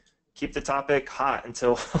keep the topic hot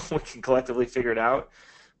until we can collectively figure it out.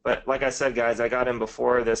 But like I said, guys, I got in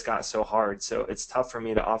before this got so hard, so it's tough for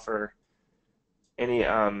me to offer any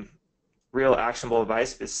real actionable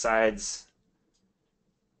advice besides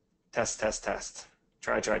test, test, test,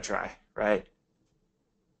 try, right?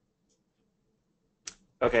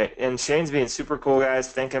 Okay, and Shane's being super cool,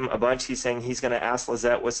 guys. Thank him a bunch. He's saying he's going to ask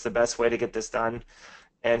Lizette what's the best way to get this done,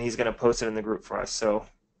 and he's going to post it in the group for us. So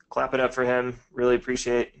clap it up for him. Really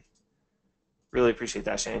appreciate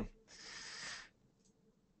that, Shane.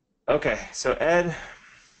 Okay, so Ed,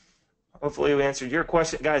 hopefully we answered your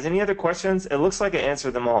question. Guys, any other questions? It looks like I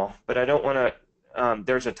answered them all, but I don't want to,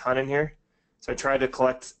 there's a ton in here. So I tried to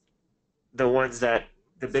collect the ones that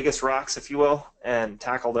the biggest rocks, if you will, and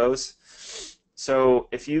tackle those. So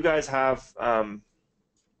if you guys have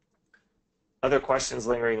other questions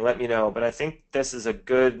lingering, let me know. But I think this is a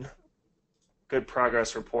good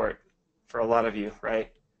progress report for a lot of you, right?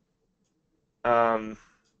 Clap,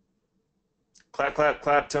 clap,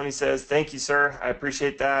 clap. Tony says, thank you, sir. I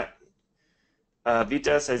appreciate that.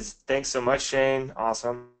 Vita says, thanks so much, Shane.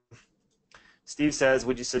 Awesome. Steve says,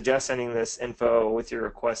 would you suggest sending this info with your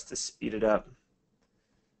request to speed it up?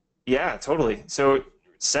 Yeah, totally. So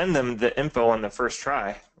send them the info on the first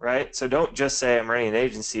try, right? So don't just say I'm running an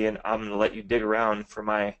agency and I'm going to let you dig around for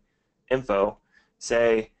my info.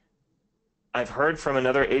 Say, I've heard from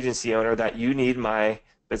another agency owner that you need my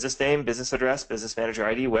business name, business address, business manager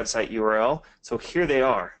ID, website URL. So here they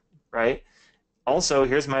are, right? Also,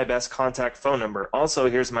 here's my best contact phone number. Also,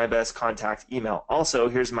 here's my best contact email. Also,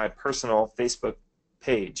 here's my personal Facebook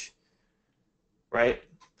page, right?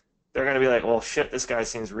 They're going to be like, well, shit, this guy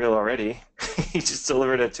seems real already. He just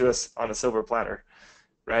delivered it to us on a silver platter,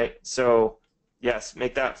 right? So, yes,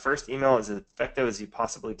 make that first email as effective as you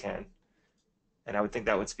possibly can. And I would think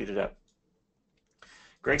that would speed it up.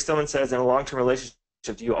 Greg Stillman says, in a long-term relationship,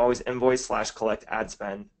 do you always invoice/collect ad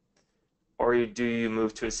spend? Or do you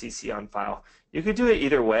move to a CC on file? You could do it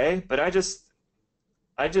either way, but I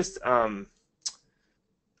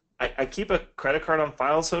keep a credit card on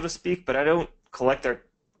file, so to speak, but I don't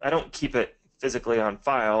keep it physically on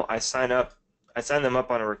file. I sign them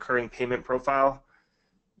up on a recurring payment profile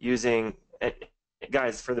using,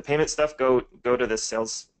 guys, for the payment stuff, go to the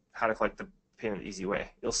sales, how to collect the payment the easy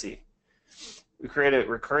way. You'll see. We create a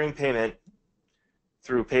recurring payment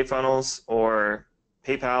through PayFunnels or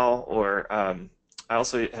PayPal, or I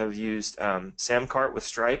also have used Samcart with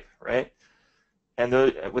Stripe, right? And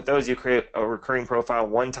with those, you create a recurring profile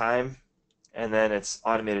one time, and then it's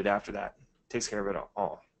automated after that. Takes care of it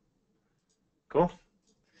all. Cool.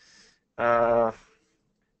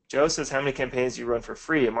 Joe says, how many campaigns do you run for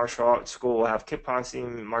free? A martial arts school will have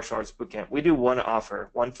kickboxing, martial arts bootcamp. We do one offer,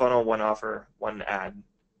 one funnel, one offer, one ad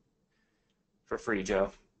for free,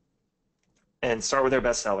 Joe. And start with their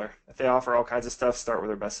bestseller. If they offer all kinds of stuff, start with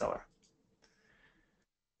their bestseller.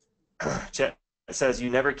 Chet says, you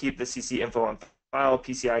never keep the CC info on file,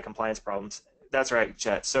 PCI compliance problems. That's right,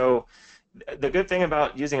 Chet. So the good thing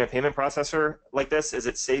about using a payment processor like this is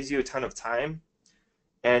it saves you a ton of time,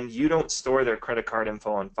 and you don't store their credit card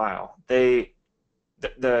info on file. The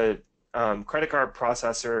credit card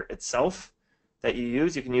processor itself that you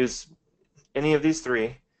can use any of these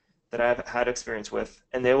three that I've had experience with,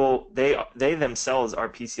 and they themselves are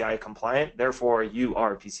PCI compliant. Therefore, you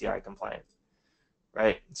are PCI compliant,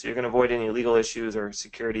 right? So you're going to avoid any legal issues or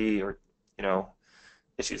security or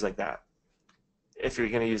issues like that if you're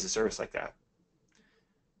going to use a service like that,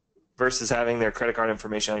 versus having their credit card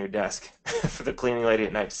information on your desk for the cleaning lady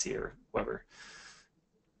at night to see, or whoever.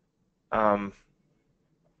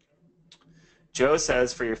 Joe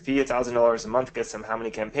says, for your fee, $1,000 a month gets them how many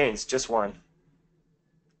campaigns? Just one.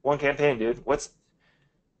 One campaign, dude.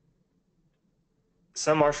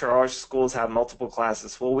 Some martial arts schools have multiple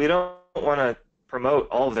classes. Well, we don't want to promote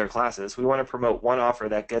all of their classes. We want to promote one offer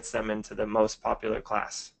that gets them into the most popular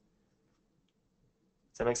class.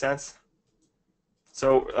 Does that make sense?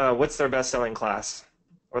 So what's their best-selling class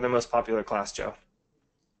or their most popular class, Joe?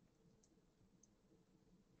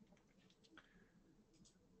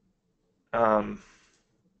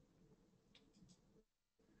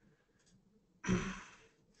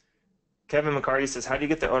 Kevin McCarty says, how do you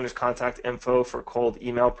get the owner's contact info for cold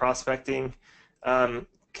email prospecting?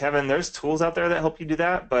 Kevin, there's tools out there that help you do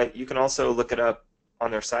that, but you can also look it up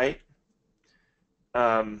on their site.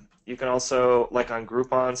 You can also, like on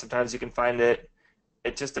Groupon, sometimes you can find it.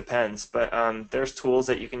 It just depends, but there's tools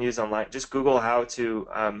that you can use online. Just Google how to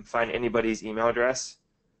find anybody's email address,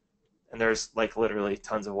 and there's like literally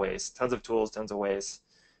tons of ways, tons of tools, tons of ways.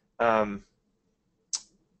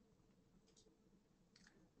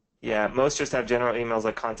 Yeah, most just have general emails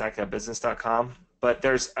like contact@business.com, but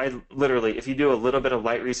literally, if you do a little bit of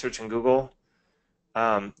light research in Google,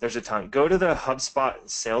 there's a ton. Go to the HubSpot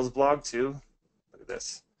sales blog too. Look at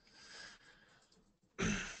this.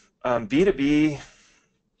 B2B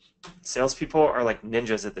salespeople are like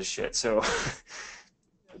ninjas at this shit. So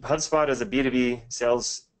HubSpot is a B2B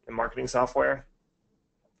sales and marketing software,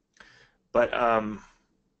 but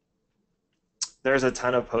there's a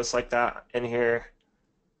ton of posts like that in here.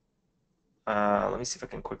 Let me see if I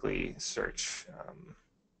can quickly search.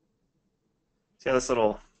 See how this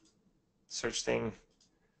little search thing,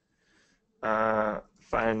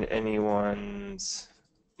 find anyone's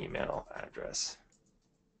email address.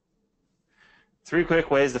 3 quick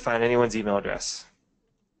ways to find anyone's email address.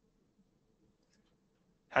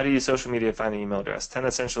 How do you use social media to find an email address? 10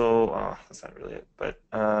 essential, oh, that's not really it, but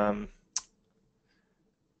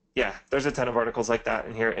yeah, there's a ton of articles like that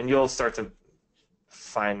in here, and you'll start to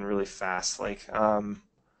find really fast. Like,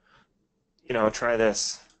 you know, try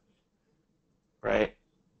this, right?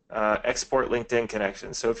 Export LinkedIn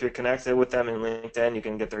connections. So if you're connected with them in LinkedIn, you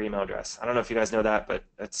can get their email address. I don't know if you guys know that, but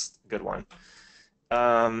that's a good one.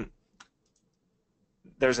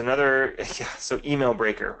 There's another, yeah, so email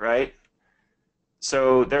breaker, right?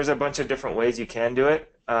 So there's a bunch of different ways you can do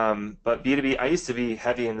it. But B2B, I used to be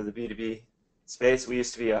heavy into the B2B space. We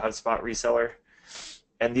used to be a HubSpot reseller,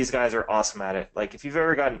 and these guys are awesome at it. Like if you've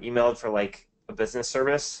ever gotten emailed for like a business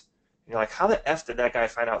service, you're like, how the F did that guy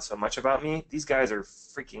find out so much about me? These guys are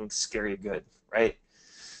freaking scary good, right?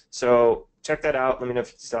 So check that out. Let me know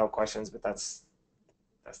if you still have questions, but that's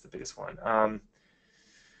the biggest one.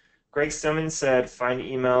 Greg Stillman said, find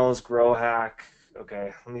emails, grow hack.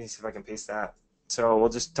 Okay, let me see if I can paste that. So we'll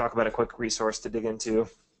just talk about a quick resource to dig into.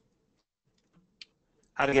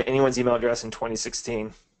 How to get anyone's email address in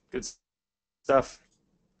 2016. Good stuff,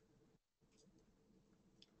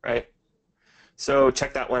 right? So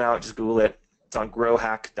check that one out. Just Google it. It's on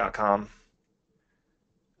growhack.com.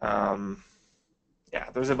 Yeah,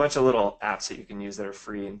 there's a bunch of little apps that you can use that are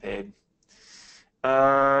free and paid.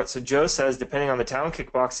 So Joe says, depending on the town,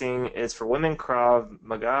 kickboxing is for women, Krav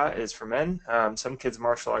Maga is for men. Some kids'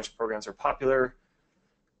 martial arts programs are popular.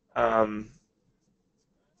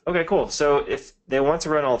 Okay, cool. So if they want to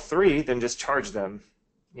run all three, then just charge them.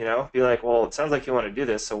 You know, be like, well, it sounds like you want to do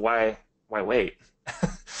this, so why wait?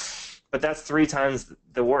 But that's 3 times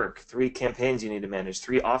the work, 3 campaigns you need to manage,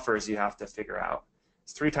 3 offers you have to figure out.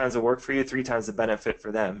 It's 3 times the work for you, 3 times the benefit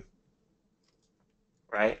for them,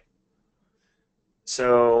 right?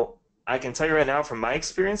 So I can tell you right now from my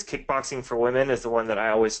experience, kickboxing for women is the one that I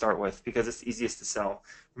always start with because it's the easiest to sell.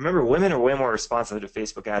 Remember, women are way more responsive to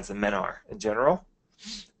Facebook ads than men are in general,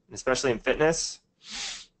 especially in fitness.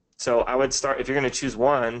 So I would start, if you're going to choose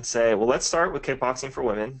one, say, well, let's start with kickboxing for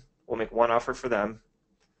women. We'll make one offer for them,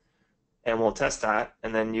 and we'll test that,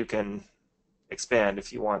 and then you can expand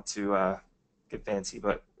if you want to get fancy.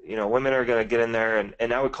 But, you know, women are going to get in there,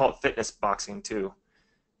 and I would call it fitness boxing too,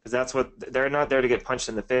 because that's what, they're not there to get punched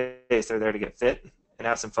in the face. They're there to get fit and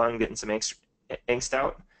have some fun, getting some angst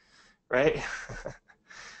out, right?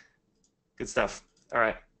 Good stuff. All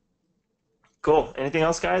right. Cool. Anything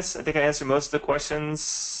else, guys? I think I answered most of the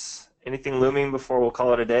questions. Anything looming before we'll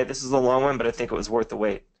call it a day? This is a long one, but I think it was worth the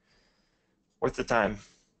wait. Worth the time.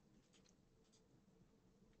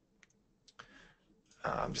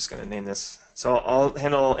 I'm just going to name this. So I'll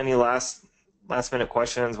handle any last minute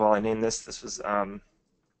questions while I name this. This was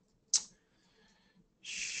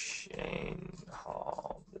Shane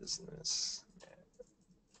Hall Business.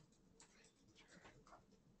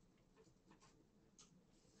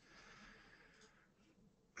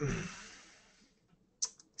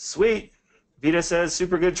 Sweet. Vita says,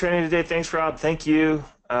 super good training today. Thanks, Rob. Thank you.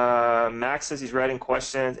 Max says he's writing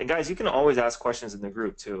questions. And guys, you can always ask questions in the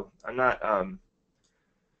group too. I'm not,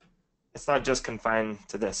 it's not just confined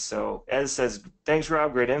to this. So Ed says, thanks,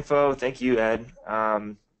 Rob. Great info. Thank you, Ed.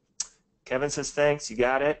 Kevin says, thanks. You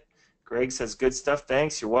got it. Greg says, good stuff.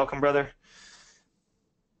 Thanks. You're welcome, brother.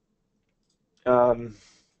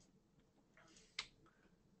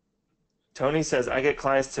 Tony says, I get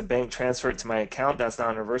clients to bank transfer it to my account. That's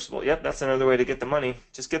non-reversible. Yep, that's another way to get the money.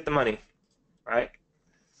 Just get the money, right?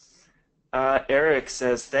 Eric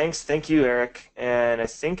says, thanks. Thank you, Eric. And I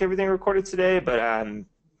think everything recorded today, but I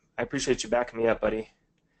appreciate you backing me up, buddy.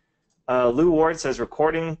 Lou Ward says,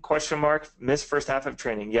 recording, ? Missed first half of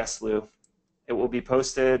training. Yes, Lou. It will be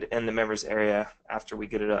posted in the members area after we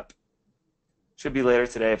get it up. Should be later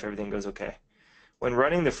today if everything goes okay. When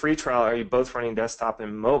running the free trial, are you both running desktop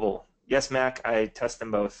and mobile? Yes, Mac, I test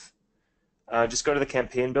them both. Just go to the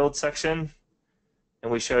campaign build section,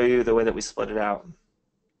 and we show you the way that we split it out.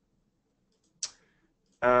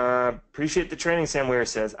 Appreciate the training, Sam Weir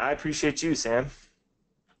says. I appreciate you, Sam.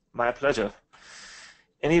 My pleasure.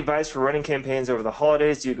 Any advice for running campaigns over the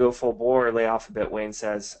holidays? Do you go full bore or lay off a bit, Wayne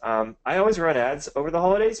says. I always run ads over the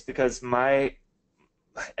holidays because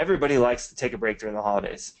everybody likes to take a break during the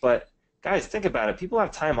holidays. But guys, think about it. People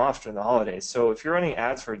have time off during the holidays. So if you're running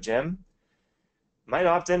ads for a gym, might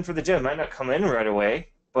opt in for the gym. Might not come in right away,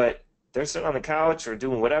 but they're sitting on the couch or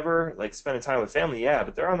doing whatever, like spending time with family, yeah,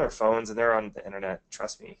 but they're on their phones and they're on the internet,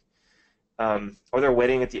 trust me. Or they're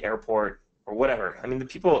waiting at the airport or whatever. I mean, the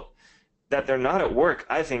people that they're not at work,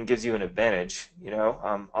 I think, gives you an advantage. You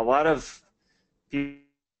know, a lot of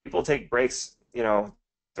people take breaks, you know,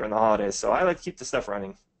 during the holidays. So I like to keep the stuff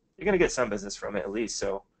running. You're going to get some business from it at least.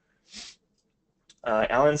 So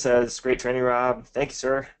Alan says, great training, Rob. Thank you,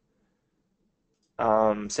 sir.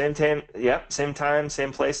 Same time, yep, same time,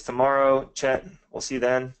 same place tomorrow. Chet, we'll see you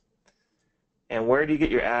then. And where do you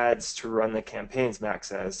get your ads to run the campaigns, Mac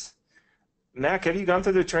says. Mac, have you gone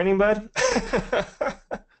through the training, bud?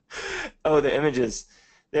 Oh, the images.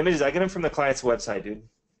 The images, I get them from the client's website, dude.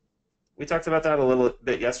 We talked about that a little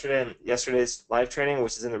bit yesterday in yesterday's live training,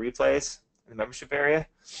 which is in the replays in the membership area.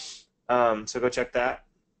 So go check that.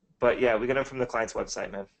 But yeah, we get them from the client's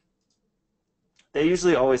website, man. They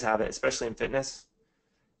usually always have it, especially in fitness.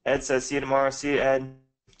 Ed says, see you tomorrow. See you, Ed.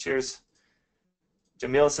 Cheers.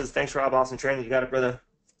 Jamil says, thanks, Rob. Awesome training. You got it, brother.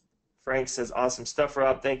 Frank says, awesome stuff,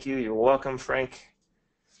 Rob. Thank you. You're welcome, Frank.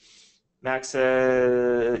 Max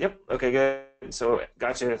says, yep. Okay, good. So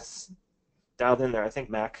got you dialed in there, I think,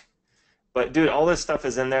 Mac. But, dude, all this stuff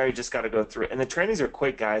is in there. You just got to go through it. And the trainings are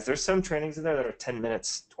quick, guys. There's some trainings in there that are 10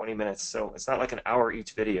 minutes, 20 minutes. So it's not like an hour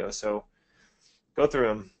each video. So go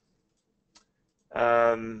through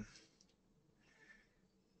them.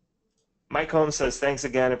 Mike Holmes says, thanks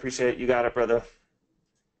again. Appreciate it. You got it, brother.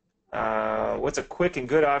 What's a quick and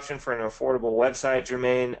good option for an affordable website,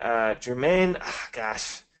 Jermaine?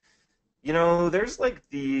 Gosh. You know, there's like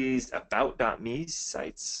these about.me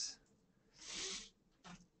sites.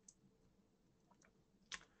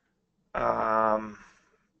 I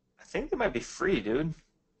think they might be free, dude.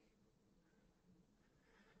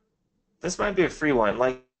 This might be a free one.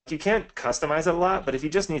 Like, you can't customize it a lot, but if you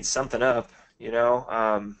just need something up, you know,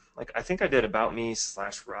 like I think I did about me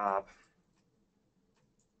 / Rob.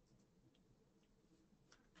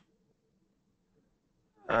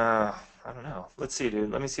 I don't know. Let's see,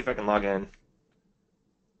 dude. Let me see if I can log in.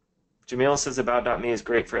 Jamil says about.me is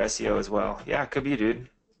great for SEO as well. Yeah, it could be, dude.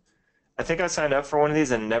 I think I signed up for one of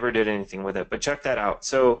these and never did anything with it, but check that out.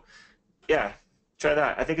 So, yeah, try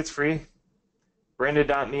that. I think it's free.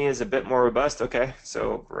 Branded.me is a bit more robust. Okay,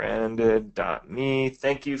 so branded.me.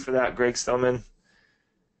 Thank you for that, Greg Stillman.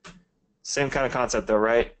 Same kind of concept though,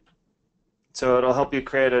 right? So it'll help you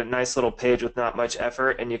create a nice little page with not much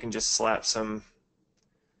effort, and you can just slap some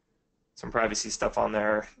privacy stuff on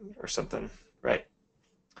there or something, right?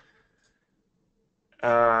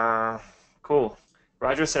 Cool.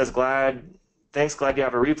 Roger says, thanks, glad you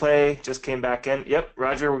have a replay. Just came back in. Yep,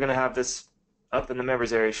 Roger, we're going to have this up in the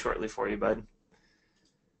members area shortly for you, bud.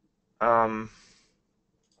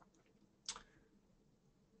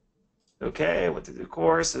 Okay, went through the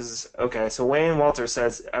course. Okay, so Wayne Walter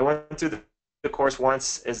says, I went through the course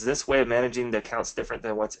once. Is this way of managing the accounts different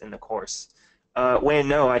than what's in the course? Wayne,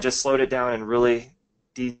 no, I just slowed it down and really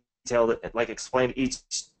detailed it, like explained each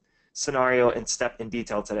scenario and step in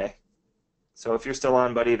detail today. So if you're still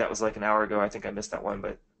on, buddy, that was like an hour ago. I think I missed that one.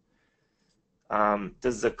 But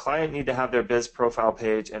does the client need to have their biz profile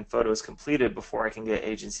page and photos completed before I can get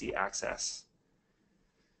agency access?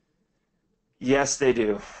 Yes, they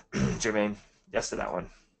do, Jermaine. Yes to that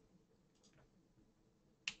one.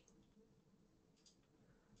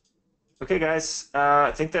 Okay, guys,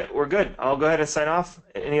 I think that we're good. I'll go ahead and sign off.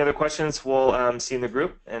 Any other questions, we'll see you in the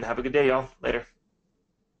group, and have a good day, y'all. Later.